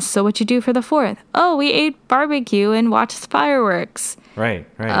they ask, so what'd you do for the 4th? Oh, we ate barbecue and watched fireworks. Right.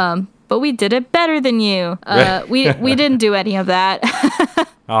 But we did it better than you. Right. We didn't do any of that.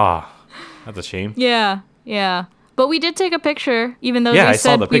 That's a shame. Yeah. But we did take a picture, even though Yeah, I we saw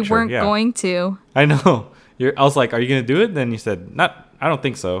said the we picture, weren't yeah. going to. I know. I was like, are you going to do it? Then you said, I don't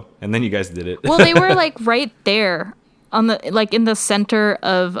think so. And then you guys did it. Well, they were like right there on in the center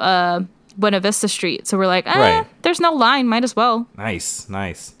of Buena Vista Street. So we're like, Right. there's no line, might as well. Nice. So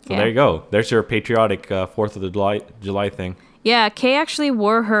Yeah. there you go. There's your patriotic 4th of the July thing. Yeah, Kay actually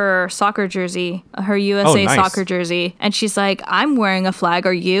wore her soccer jersey, her USA nice. soccer jersey, and she's like, I'm wearing a flag,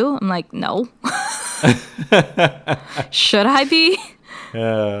 are you? I'm like, no. Should I be?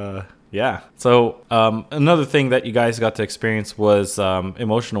 Yeah. So another thing that you guys got to experience was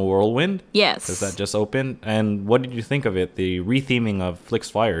Emotional Whirlwind. Yes. Because that just opened. And what did you think of it? The retheming of Flix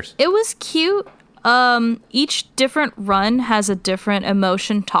Flyers. It was cute. Each different run has a different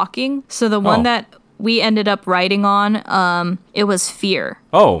emotion talking. So the one Oh. that we ended up riding on, it was fear.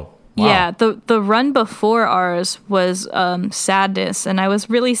 Oh, wow. Yeah, the run before ours was sadness, and I was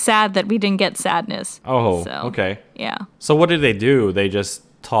really sad that we didn't get sadness. Oh, So, okay. Yeah. So what do? They just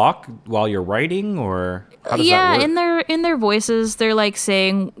talk while you're writing, or how does that work? in their voices, they're like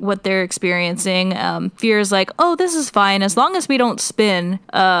saying what they're experiencing. Fear is like, oh, this is fine as long as we don't spin.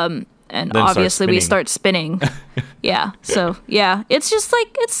 And Then start obviously we spinning. start spinning. Yeah. So yeah, it's just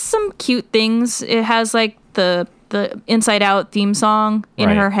like it's some cute things. It has like the Inside Out theme song in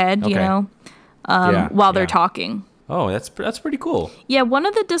Right. her head, Okay. while they're Yeah. talking. Oh, that's pretty cool. Yeah, one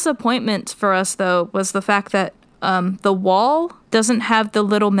of the disappointments for us though was the fact that the wall doesn't have the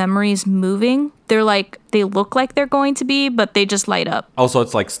little memories moving. They look like they're going to be, but they just light up. Also,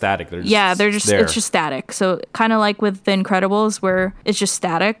 it's like static. They're just there. It's just static. So kind of like with The Incredibles where it's just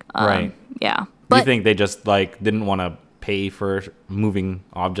static. Right. Yeah. Do you But think they just didn't want to pay for moving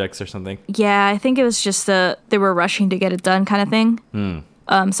objects or something? yeah, I think it was just they were rushing to get it done kind of thing.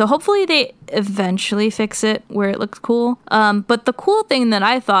 So hopefully they eventually fix it where it looks cool. But the cool thing that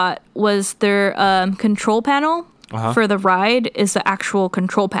I thought was their control panel for the ride is the actual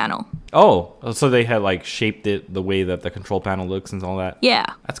control panel. Oh, so they had like shaped it the way that the control panel looks and all that. Yeah.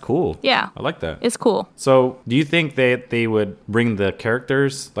 That's cool. Yeah. I like that. It's cool. So, do you think that they would bring the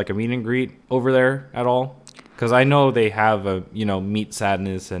characters like a meet and greet over there at all? Because I know they have a meet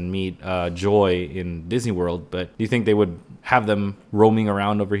Sadness and meet Joy in Disney World, but do you think they would have them roaming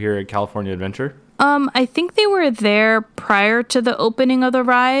around over here at California Adventure? I think they were there prior to the opening of the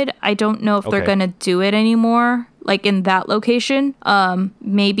ride. I don't know if they're Okay. gonna do it anymore, like in that location.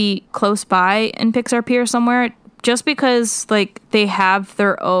 Maybe close by in Pixar Pier somewhere. Just because like they have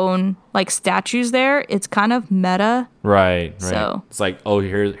their own like statues there, it's kind of meta. Right. So- It's like, oh,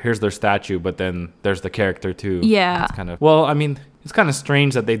 here's their statue, but then there's the character too. Yeah. It's kind of it's kind of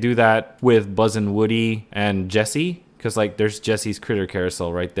strange that they do that with Buzz and Woody and Jessie. Because, like, there's Jessie's Critter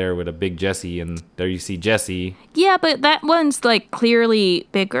Carousel right there with a big Jessie, and there you see Jessie. Yeah, but that one's like clearly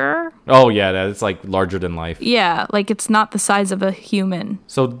bigger. Oh, yeah, that's, like, larger than life. Yeah, like it's not the size of a human.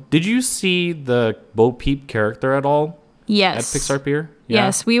 So, did you see the Bo Peep character at all Yes. at Pixar Pier? Yeah?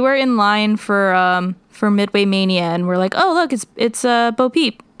 Yes, we were in line for Midway Mania, and we're like, oh look, it's Bo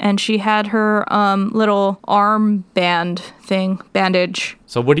Peep, and she had her little arm bandage.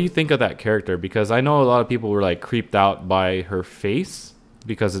 So, what do you think of that character? Because I know a lot of people were, like, creeped out by her face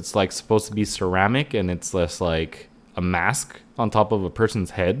because it's, like, supposed to be ceramic and it's less like a mask on top of a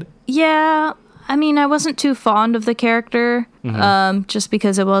person's head. Yeah, I mean, I wasn't too fond of the character, just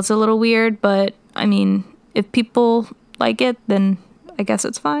because it was a little weird. But I mean, if people like it, then I guess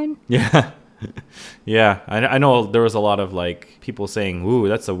it's fine. Yeah. Yeah, I know there was a lot of like people saying, "Ooh,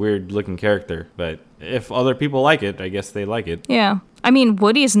 that's a weird looking character," but if other people like it, I guess they like it. Yeah, I mean,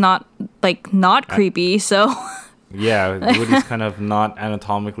 Woody's not creepy, so Yeah, Woody's kind of not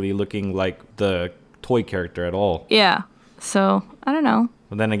anatomically looking like the toy character at all. yeah. So I don't know.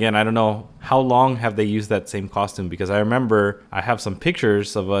 But then again, I don't know how long have they used that same costume, because I remember I have some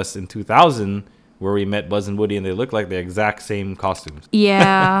pictures of us in 2000 where we met Buzz and Woody and they look like the exact same costumes.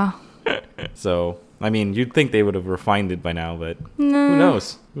 Yeah. So, I mean, you'd think they would have refined it by now, but who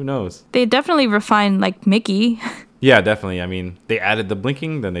knows? Who knows? They definitely refined like Mickey. Yeah, definitely. I mean, they added the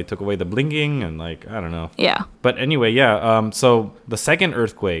blinking, then they took away the blinking, and like, I don't know. Yeah. But anyway, yeah. So the second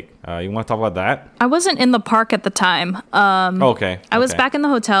earthquake, you want to talk about that? I wasn't in the park at the time. Okay. I was okay. back in the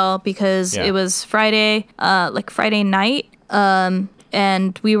hotel because Yeah. it was Friday, like Friday night.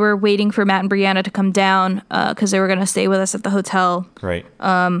 And we were waiting for Matt and Brianna to come down because they were going to stay with us at the hotel. Right.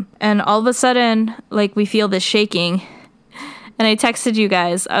 And all of a sudden, like, we feel this shaking. And I texted you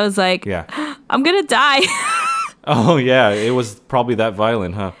guys. I was like, Yeah. I'm going to die. Oh, yeah. It was probably that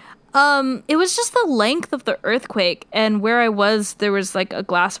violent, huh? It was just the length of the earthquake. And where I was, there was like a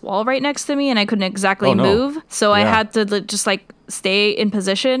glass wall right next to me and I couldn't exactly Oh, no. move. So I Yeah. had to just like stay in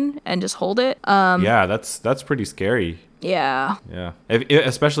position and just hold it. Yeah, that's pretty scary. Yeah. Yeah.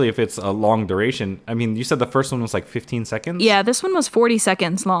 Especially if it's a long duration. I mean, you said the first one was like 15 seconds? Yeah, this one was 40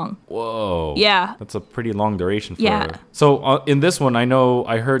 seconds long. Whoa. Yeah. That's a pretty long duration for Yeah. So in this one,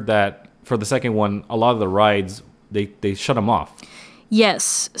 I heard that for the second one, a lot of the rides, they shut them off.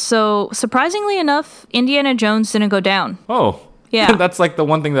 Yes. So surprisingly enough, Indiana Jones didn't go down. Oh. Yeah. That's like the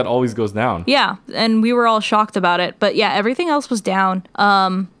one thing that always goes down. Yeah, and we were all shocked about it. But yeah, everything else was down.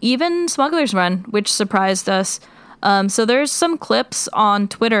 Even Smuggler's Run, which surprised us. So there's some clips on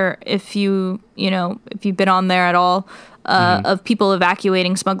Twitter if you've been on there at all, of people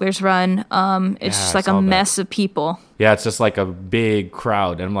evacuating Smuggler's Run. It's Yeah, just I like saw a that. mess of people. Yeah, it's just like a big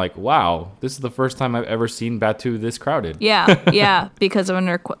crowd. And I'm like, wow, this is the first time I've ever seen Batu this crowded. Yeah, because of an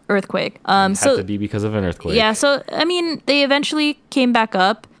earthquake. Had to be because of an earthquake. Yeah, so I mean, they eventually came back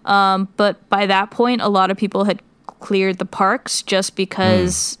up, but by that point, a lot of people had cleared the parks just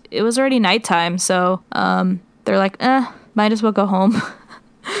because it was already nighttime. So they're like, might as well go home.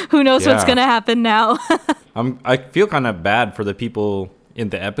 Who knows what's Yeah. gonna happen now? I feel kind of bad for the people in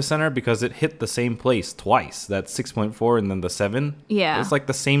the epicenter because it hit the same place twice. That 6.4 and then the 7. Yeah. It's like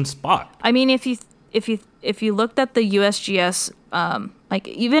the same spot. I mean, if you looked at the USGS, like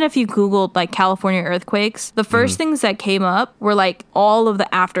even if you Googled like California earthquakes, the first things that came up were like all of the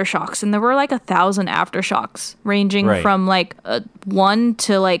aftershocks, and there were like 1,000 aftershocks, ranging Right. from like 1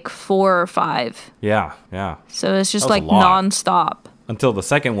 to like 4 or 5. Yeah, yeah. So it's just That was like a lot. nonstop. Until the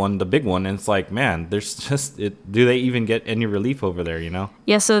second one, the big one, and it's like, man, there's just it. Do they even get any relief over there? You know?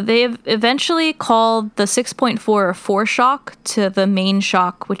 Yeah, so they've eventually called the 6.4 a foreshock to the main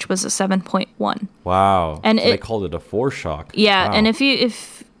shock, which was a 7.1. Wow. And So they it- called it a foreshock. Yeah, Wow. and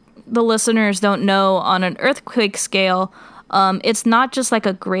if the listeners don't know, on an earthquake scale, it's not just like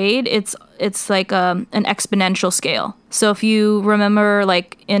a grade; it's like an exponential scale. So if you remember,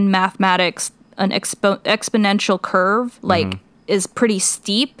 like in mathematics, an exponential curve, like is pretty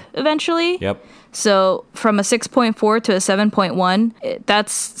steep eventually. Yep. So from a 6.4 to a 7.1,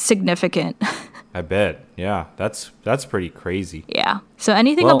 that's significant. I bet. Yeah, that's pretty crazy. Yeah. So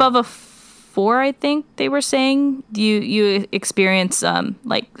anything Well- above a 4, I think they were saying, you experience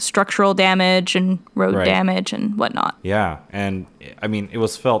like structural damage and road Right. damage and whatnot. Yeah, and I mean, it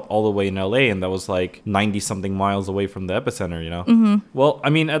was felt all the way in LA, and that was like 90 something miles away from the epicenter, you know? Mm-hmm. Well, I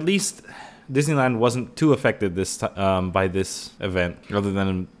mean, at least Disneyland wasn't too affected by this event, other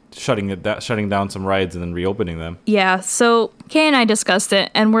than shutting down some rides and then reopening them. Yeah. So Kay and I discussed it,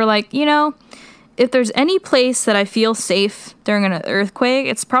 and we're like, if there's any place that I feel safe during an earthquake,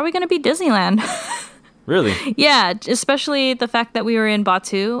 it's probably going to be Disneyland. Really? Yeah, especially the fact that we were in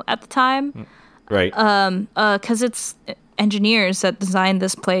Batu at the time. Right. Because it's engineers that designed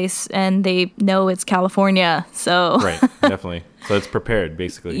this place, and they know it's California. So Right, definitely. So it's prepared,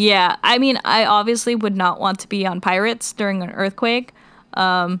 basically. yeah, I mean, I obviously would not want to be on Pirates during an earthquake.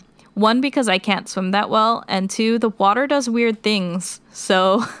 One, because I can't swim that well, and two, the water does weird things.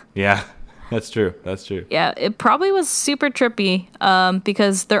 So Yeah, that's true. That's true. yeah, it probably was super trippy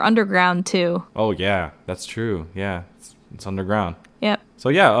because they're underground too. Oh, yeah, that's true. Yeah, it's underground. Yep, So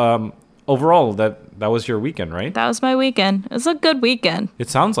yeah, overall, that was your weekend, right? that was my weekend. It was a good weekend. It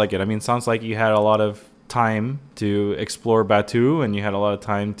sounds like it. I mean, it sounds like you had a lot of time to explore Batu, and you had a lot of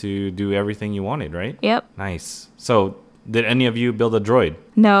time to do everything you wanted, right? Yep. Nice. So, did any of you build a droid?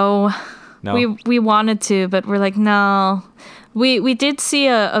 No. No. We wanted to, but we're like, no. We did see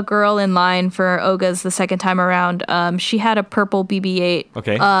a girl in line for Oga's the second time around. She had a purple BB-8.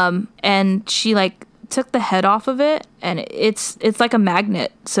 Okay. And she like took the head off of it, and it's like a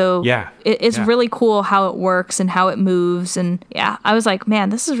magnet. So Yeah. it's Yeah. really cool how it works and how it moves. And yeah, I was like, man,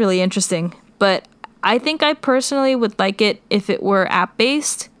 this is really interesting. But I think I personally would like it if it were app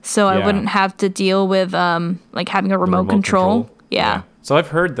based, so I Yeah. wouldn't have to deal with like having a remote control. Yeah. So I've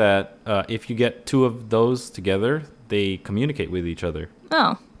heard that if you get two of those together, they communicate with each other.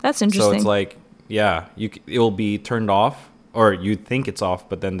 Oh, that's interesting. So it's like, yeah, it will be turned off, or you think it's off,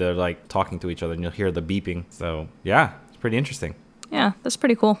 but then they're like talking to each other, and you'll hear the beeping. So yeah, it's pretty interesting. Yeah, that's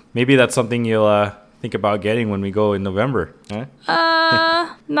pretty cool. Maybe that's something you'll think about getting when we go in November. Huh?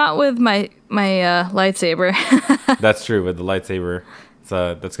 Not with my lightsaber. That's true. With the lightsaber,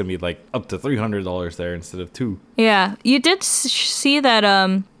 that's gonna be like up to $300 there instead of $200. Yeah, you did see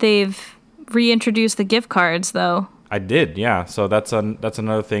that they've reintroduced the gift cards though. I did, yeah. So that's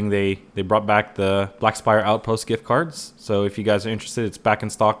another thing. They brought back the Black Spire Outpost gift cards. So if you guys are interested, it's back in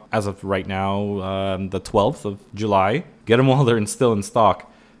stock as of right now, the 12th of July. Get them while they're still in stock.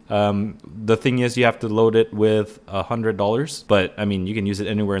 The thing is, you have to load it with $100, but I mean, you can use it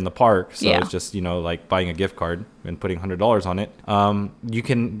anywhere in the park. So Yeah. it's just, like buying a gift card and putting $100 on it. You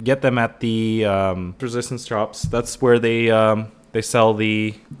can get them at the Resistance shops. That's where they sell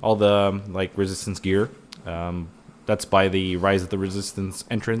all the like Resistance gear. That's by the Rise of the Resistance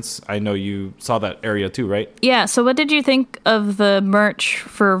entrance. I know you saw that area too, right? Yeah, so what did you think of the merch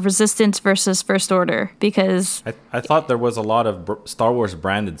for Resistance versus First Order? Because I thought there was a lot of Star Wars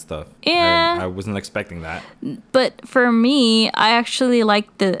branded stuff. Yeah. I wasn't expecting that. but for me, I actually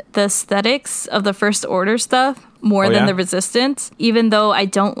like the aesthetics of the First Order stuff more Oh, than yeah? the Resistance, even though I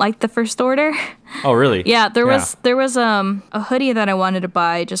don't like the First Order. Oh, really? Yeah, there was a hoodie that I wanted to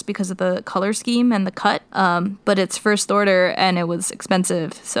buy just because of the color scheme and the cut. But it's First Order and it was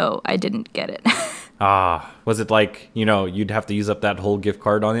expensive, so I didn't get it. Was it like, you'd have to use up that whole gift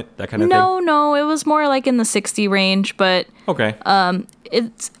card on it, that kind of thing? No, it was more like in the 60 range, but Okay.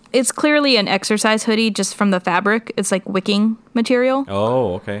 it's clearly an exercise hoodie just from the fabric. It's like wicking material.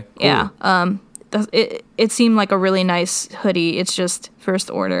 Oh, okay. Cool. Yeah. It seemed like a really nice hoodie. It's just First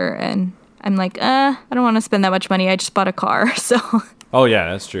Order, and I'm like, I don't want to spend that much money. I just bought a car, so. Oh,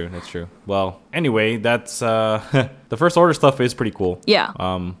 yeah, that's true. That's true. Well, anyway, that's the First Order stuff is pretty cool. Yeah.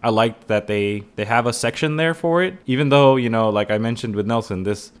 I liked that they have a section there for it, even though, like I mentioned with Nelson,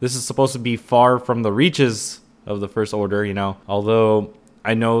 this is supposed to be far from the reaches of the First Order, although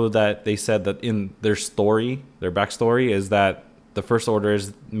I know that they said that in their backstory is that the First Order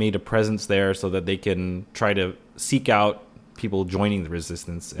has made a presence there so that they can try to seek out people joining the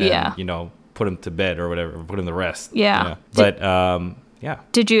Resistance and, Yeah. put them to bed or whatever, put them to rest. Yeah. But, yeah.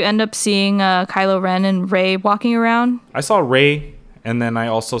 Did you end up seeing Kylo Ren and Rey walking around? I saw Rey, and then I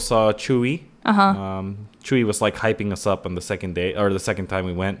also saw Chewie. Chewie was like hyping us up on the second day, or the second time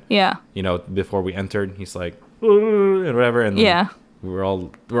we went. Yeah. Before we entered, he's like, "Ooh," and whatever. And then, Yeah. we're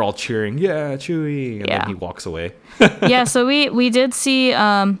all cheering, yeah, Chewie, and Yeah. then he walks away. Yeah, so we did see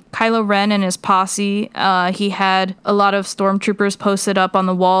Kylo Ren and his posse. He had a lot of stormtroopers posted up on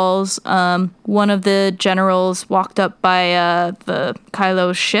the walls. One of the generals walked up by the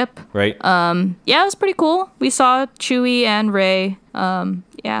Kylo's ship. Right? Yeah, it was pretty cool. We saw Chewie and Rey.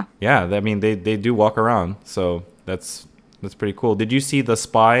 Yeah. Yeah, I mean they do walk around, so that's pretty cool. Did you see the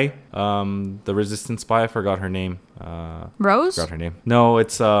spy, the Resistance spy? I forgot her name. Rose? Forgot her name. No,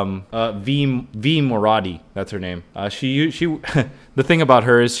 it's V Moradi. That's her name. She the thing about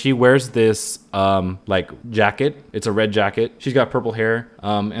her is she wears this like jacket. It's a red jacket. She's got purple hair.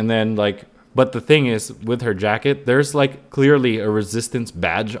 And then like. But the thing is, with her jacket, there's like clearly a Resistance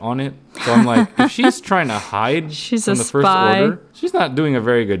badge on it. So I'm like, if she's trying to hide She's from a the First spy. Order, she's not doing a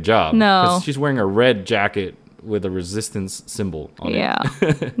very good job. No. 'Cause she's wearing a red jacket with a Resistance symbol on it. Yeah.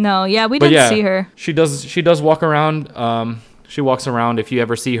 No, yeah, we But didn't yeah, see her. She does walk around. She walks around. If you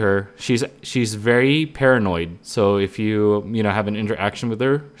ever see her, she's very paranoid. So if you have an interaction with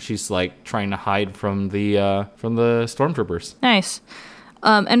her, she's like trying to hide from the stormtroopers. Nice.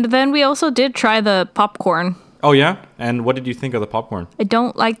 And then we also did try the popcorn. Oh yeah, and what did you think of the popcorn? I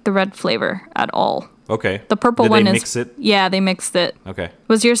don't like the red flavor at all. Okay. The purple Did one they is. mix it? Yeah, they mixed it. Okay.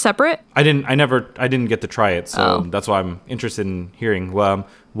 Was yours separate? I didn't get to try it, so Oh. that's why I'm interested in hearing.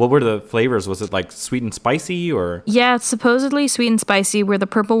 What were the flavors? Was it like sweet and spicy or? Yeah, it's supposedly sweet and spicy, where the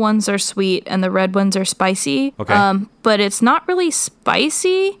purple ones are sweet and the red ones are spicy. Okay. But it's not really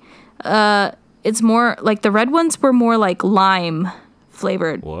spicy. It's more like the red ones were more like lime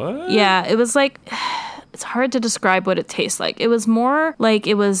flavored. What? Yeah, it was like it's hard to describe what it tastes like. It was more like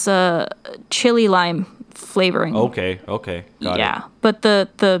it was chili lime flavoring. Okay. Got Yeah, it. but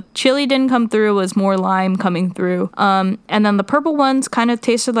the chili didn't come through. It was more lime coming through. And then the purple ones kind of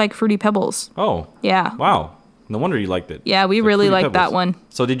tasted like Fruity Pebbles. Oh. Yeah. Wow. No wonder you liked it. Yeah, we It's really Fruity liked that Pebbles. one.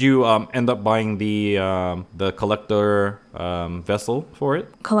 So did you end up buying the collector vessel for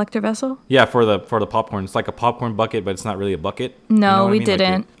it? Collector vessel? Yeah, for the popcorn. It's like a popcorn bucket, but it's not really a bucket. No, You know what we I mean? Like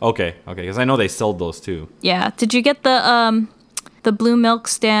didn't. okay, because I know they sold those too. Yeah. Did you get the Blue Milk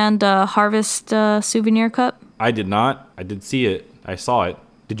Stand Harvest souvenir cup? I did not. I did see it. I saw it.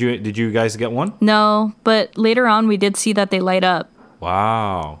 Did you guys get one? No, but later on we did see that they light up.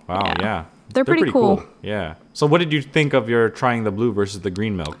 Wow. Yeah. They're pretty cool. Yeah. So what did you think of your trying the blue versus the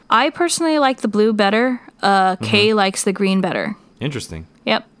green milk? I personally like the blue better. Kay likes the green better. Interesting.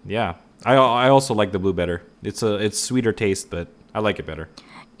 Yep. Yeah. I also like the blue better. It's sweeter taste, but I like it better.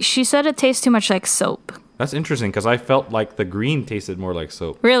 She said it tastes too much like soap. That's interesting because I felt like the green tasted more like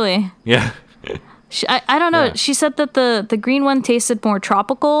soap. Really? Yeah. I don't know. Yeah. She said that the green one tasted more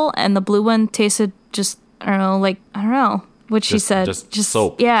tropical and the blue one tasted just, I don't know what she said. Just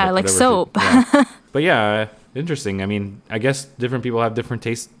soap. Yeah, like whatever soap. yeah. But yeah, interesting. I mean, I guess different people have different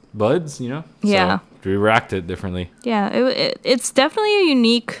taste buds, Yeah. So we reacted differently. Yeah, it's definitely a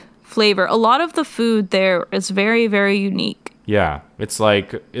unique flavor. A lot of the food there is very, very unique. Yeah, it's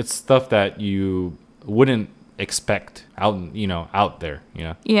stuff that you wouldn't expect out there,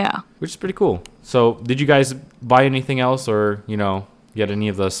 Yeah. which is pretty cool. So, did you guys buy anything else, or get any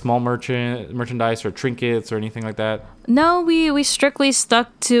of the small merchandise or trinkets or anything like that? No, we strictly stuck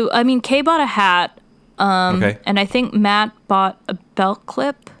to. I mean, Kay bought a hat, Okay. and I think Matt bought a belt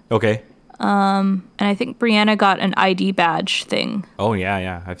clip, Okay. and I think Brianna got an ID badge thing. Oh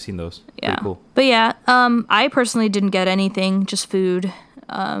yeah, I've seen those. Yeah. Pretty cool. But yeah, I personally didn't get anything, just food.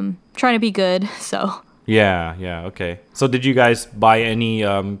 Trying to be good, so. Yeah, okay. So did you guys buy any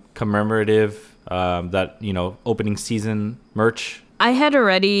commemorative that opening season merch? I had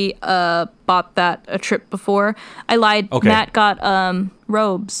already bought that a trip before. I lied. Okay. Matt got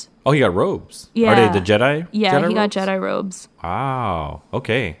robes. Oh, he got robes. Yeah. Are they the Jedi? Yeah, Jedi he got robes? Jedi robes. Wow.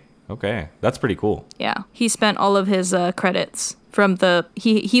 Okay. That's pretty cool. Yeah, he spent all of his credits from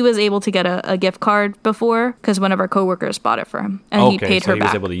he was able to get a gift card before because one of our coworkers bought it for him and he paid so her he back.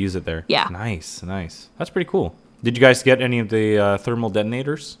 was able to use it there. Yeah. Nice. That's pretty cool. Did you guys get any of the thermal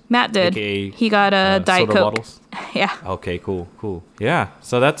detonators? Matt did. AKA, He got a Diet soda Coke. bottles? Yeah. Okay, cool. Yeah.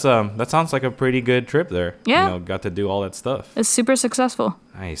 So that sounds like a pretty good trip there. Yeah. Got to do all that stuff. It's super successful.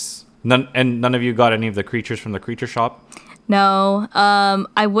 Nice. None of you got any of the creatures from the creature shop? No,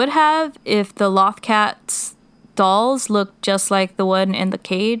 I would have if the Lothcats dolls looked just like the one in the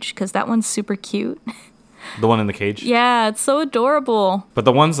cage because that one's super cute. The one in the cage? Yeah, it's so adorable. But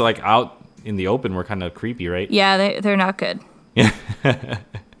the ones like out in the open were kind of creepy, right? Yeah, they're not good.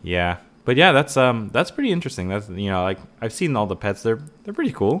 Yeah. But yeah, that's pretty interesting. That's like I've seen all the pets. They're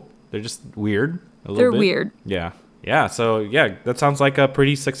pretty cool. They're just weird a little They're bit. weird. Yeah. Yeah, so yeah, that sounds like a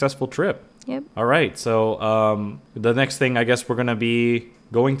pretty successful trip. Yep. All right. So the next thing I guess we're going to be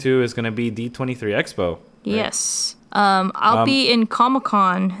going to is going to be D23 Expo. Right? Yes. I'll be in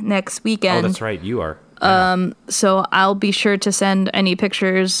Comic-Con next weekend. Oh, that's right. You are. Yeah. So I'll be sure to send any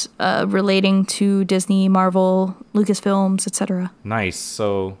pictures relating to Disney, Marvel, Lucasfilms, etc. Nice.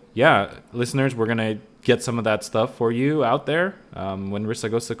 So yeah, listeners, we're going to get some of that stuff for you out there when Rissa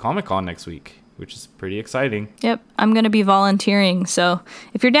goes to Comic-Con next week, which is pretty exciting. Yep. I'm going to be volunteering. So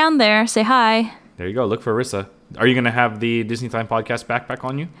if you're down there, say hi. There you go. Look for Rissa. Are you going to have the Disney Time Podcast backpack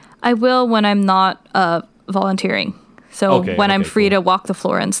on you? I will when I'm not volunteering. So when I'm free to walk the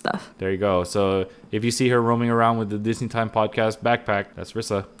floor and stuff. There you go. So if you see her roaming around with the Disney Time Podcast backpack, that's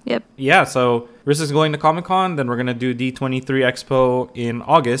Rissa. Yep. Yeah, so Rissa's going to Comic-Con. Then we're going to do D23 Expo in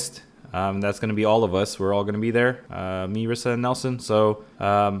August. That's going to be all of us. We're all going to be there. Me, Rissa, and Nelson. So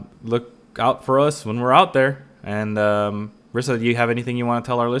look out for us when we're out there. And Rissa, do you have anything you want to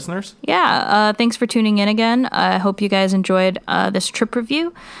tell our listeners? Yeah. Thanks for tuning in again. I hope you guys enjoyed this trip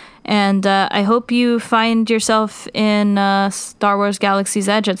review. And I hope you find yourself in Star Wars Galaxy's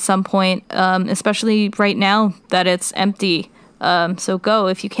Edge at some point, especially right now that it's empty. So go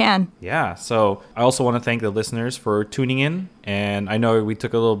if you can. Yeah, so I also want to thank the listeners for tuning in. And I know we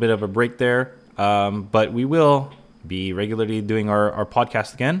took a little bit of a break there, but we will be regularly doing our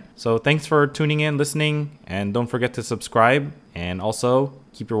podcast again. So thanks for tuning in, listening, and don't forget to subscribe. And also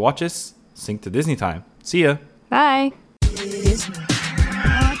keep your watches synced to Disney Time. See ya. Bye. Disney.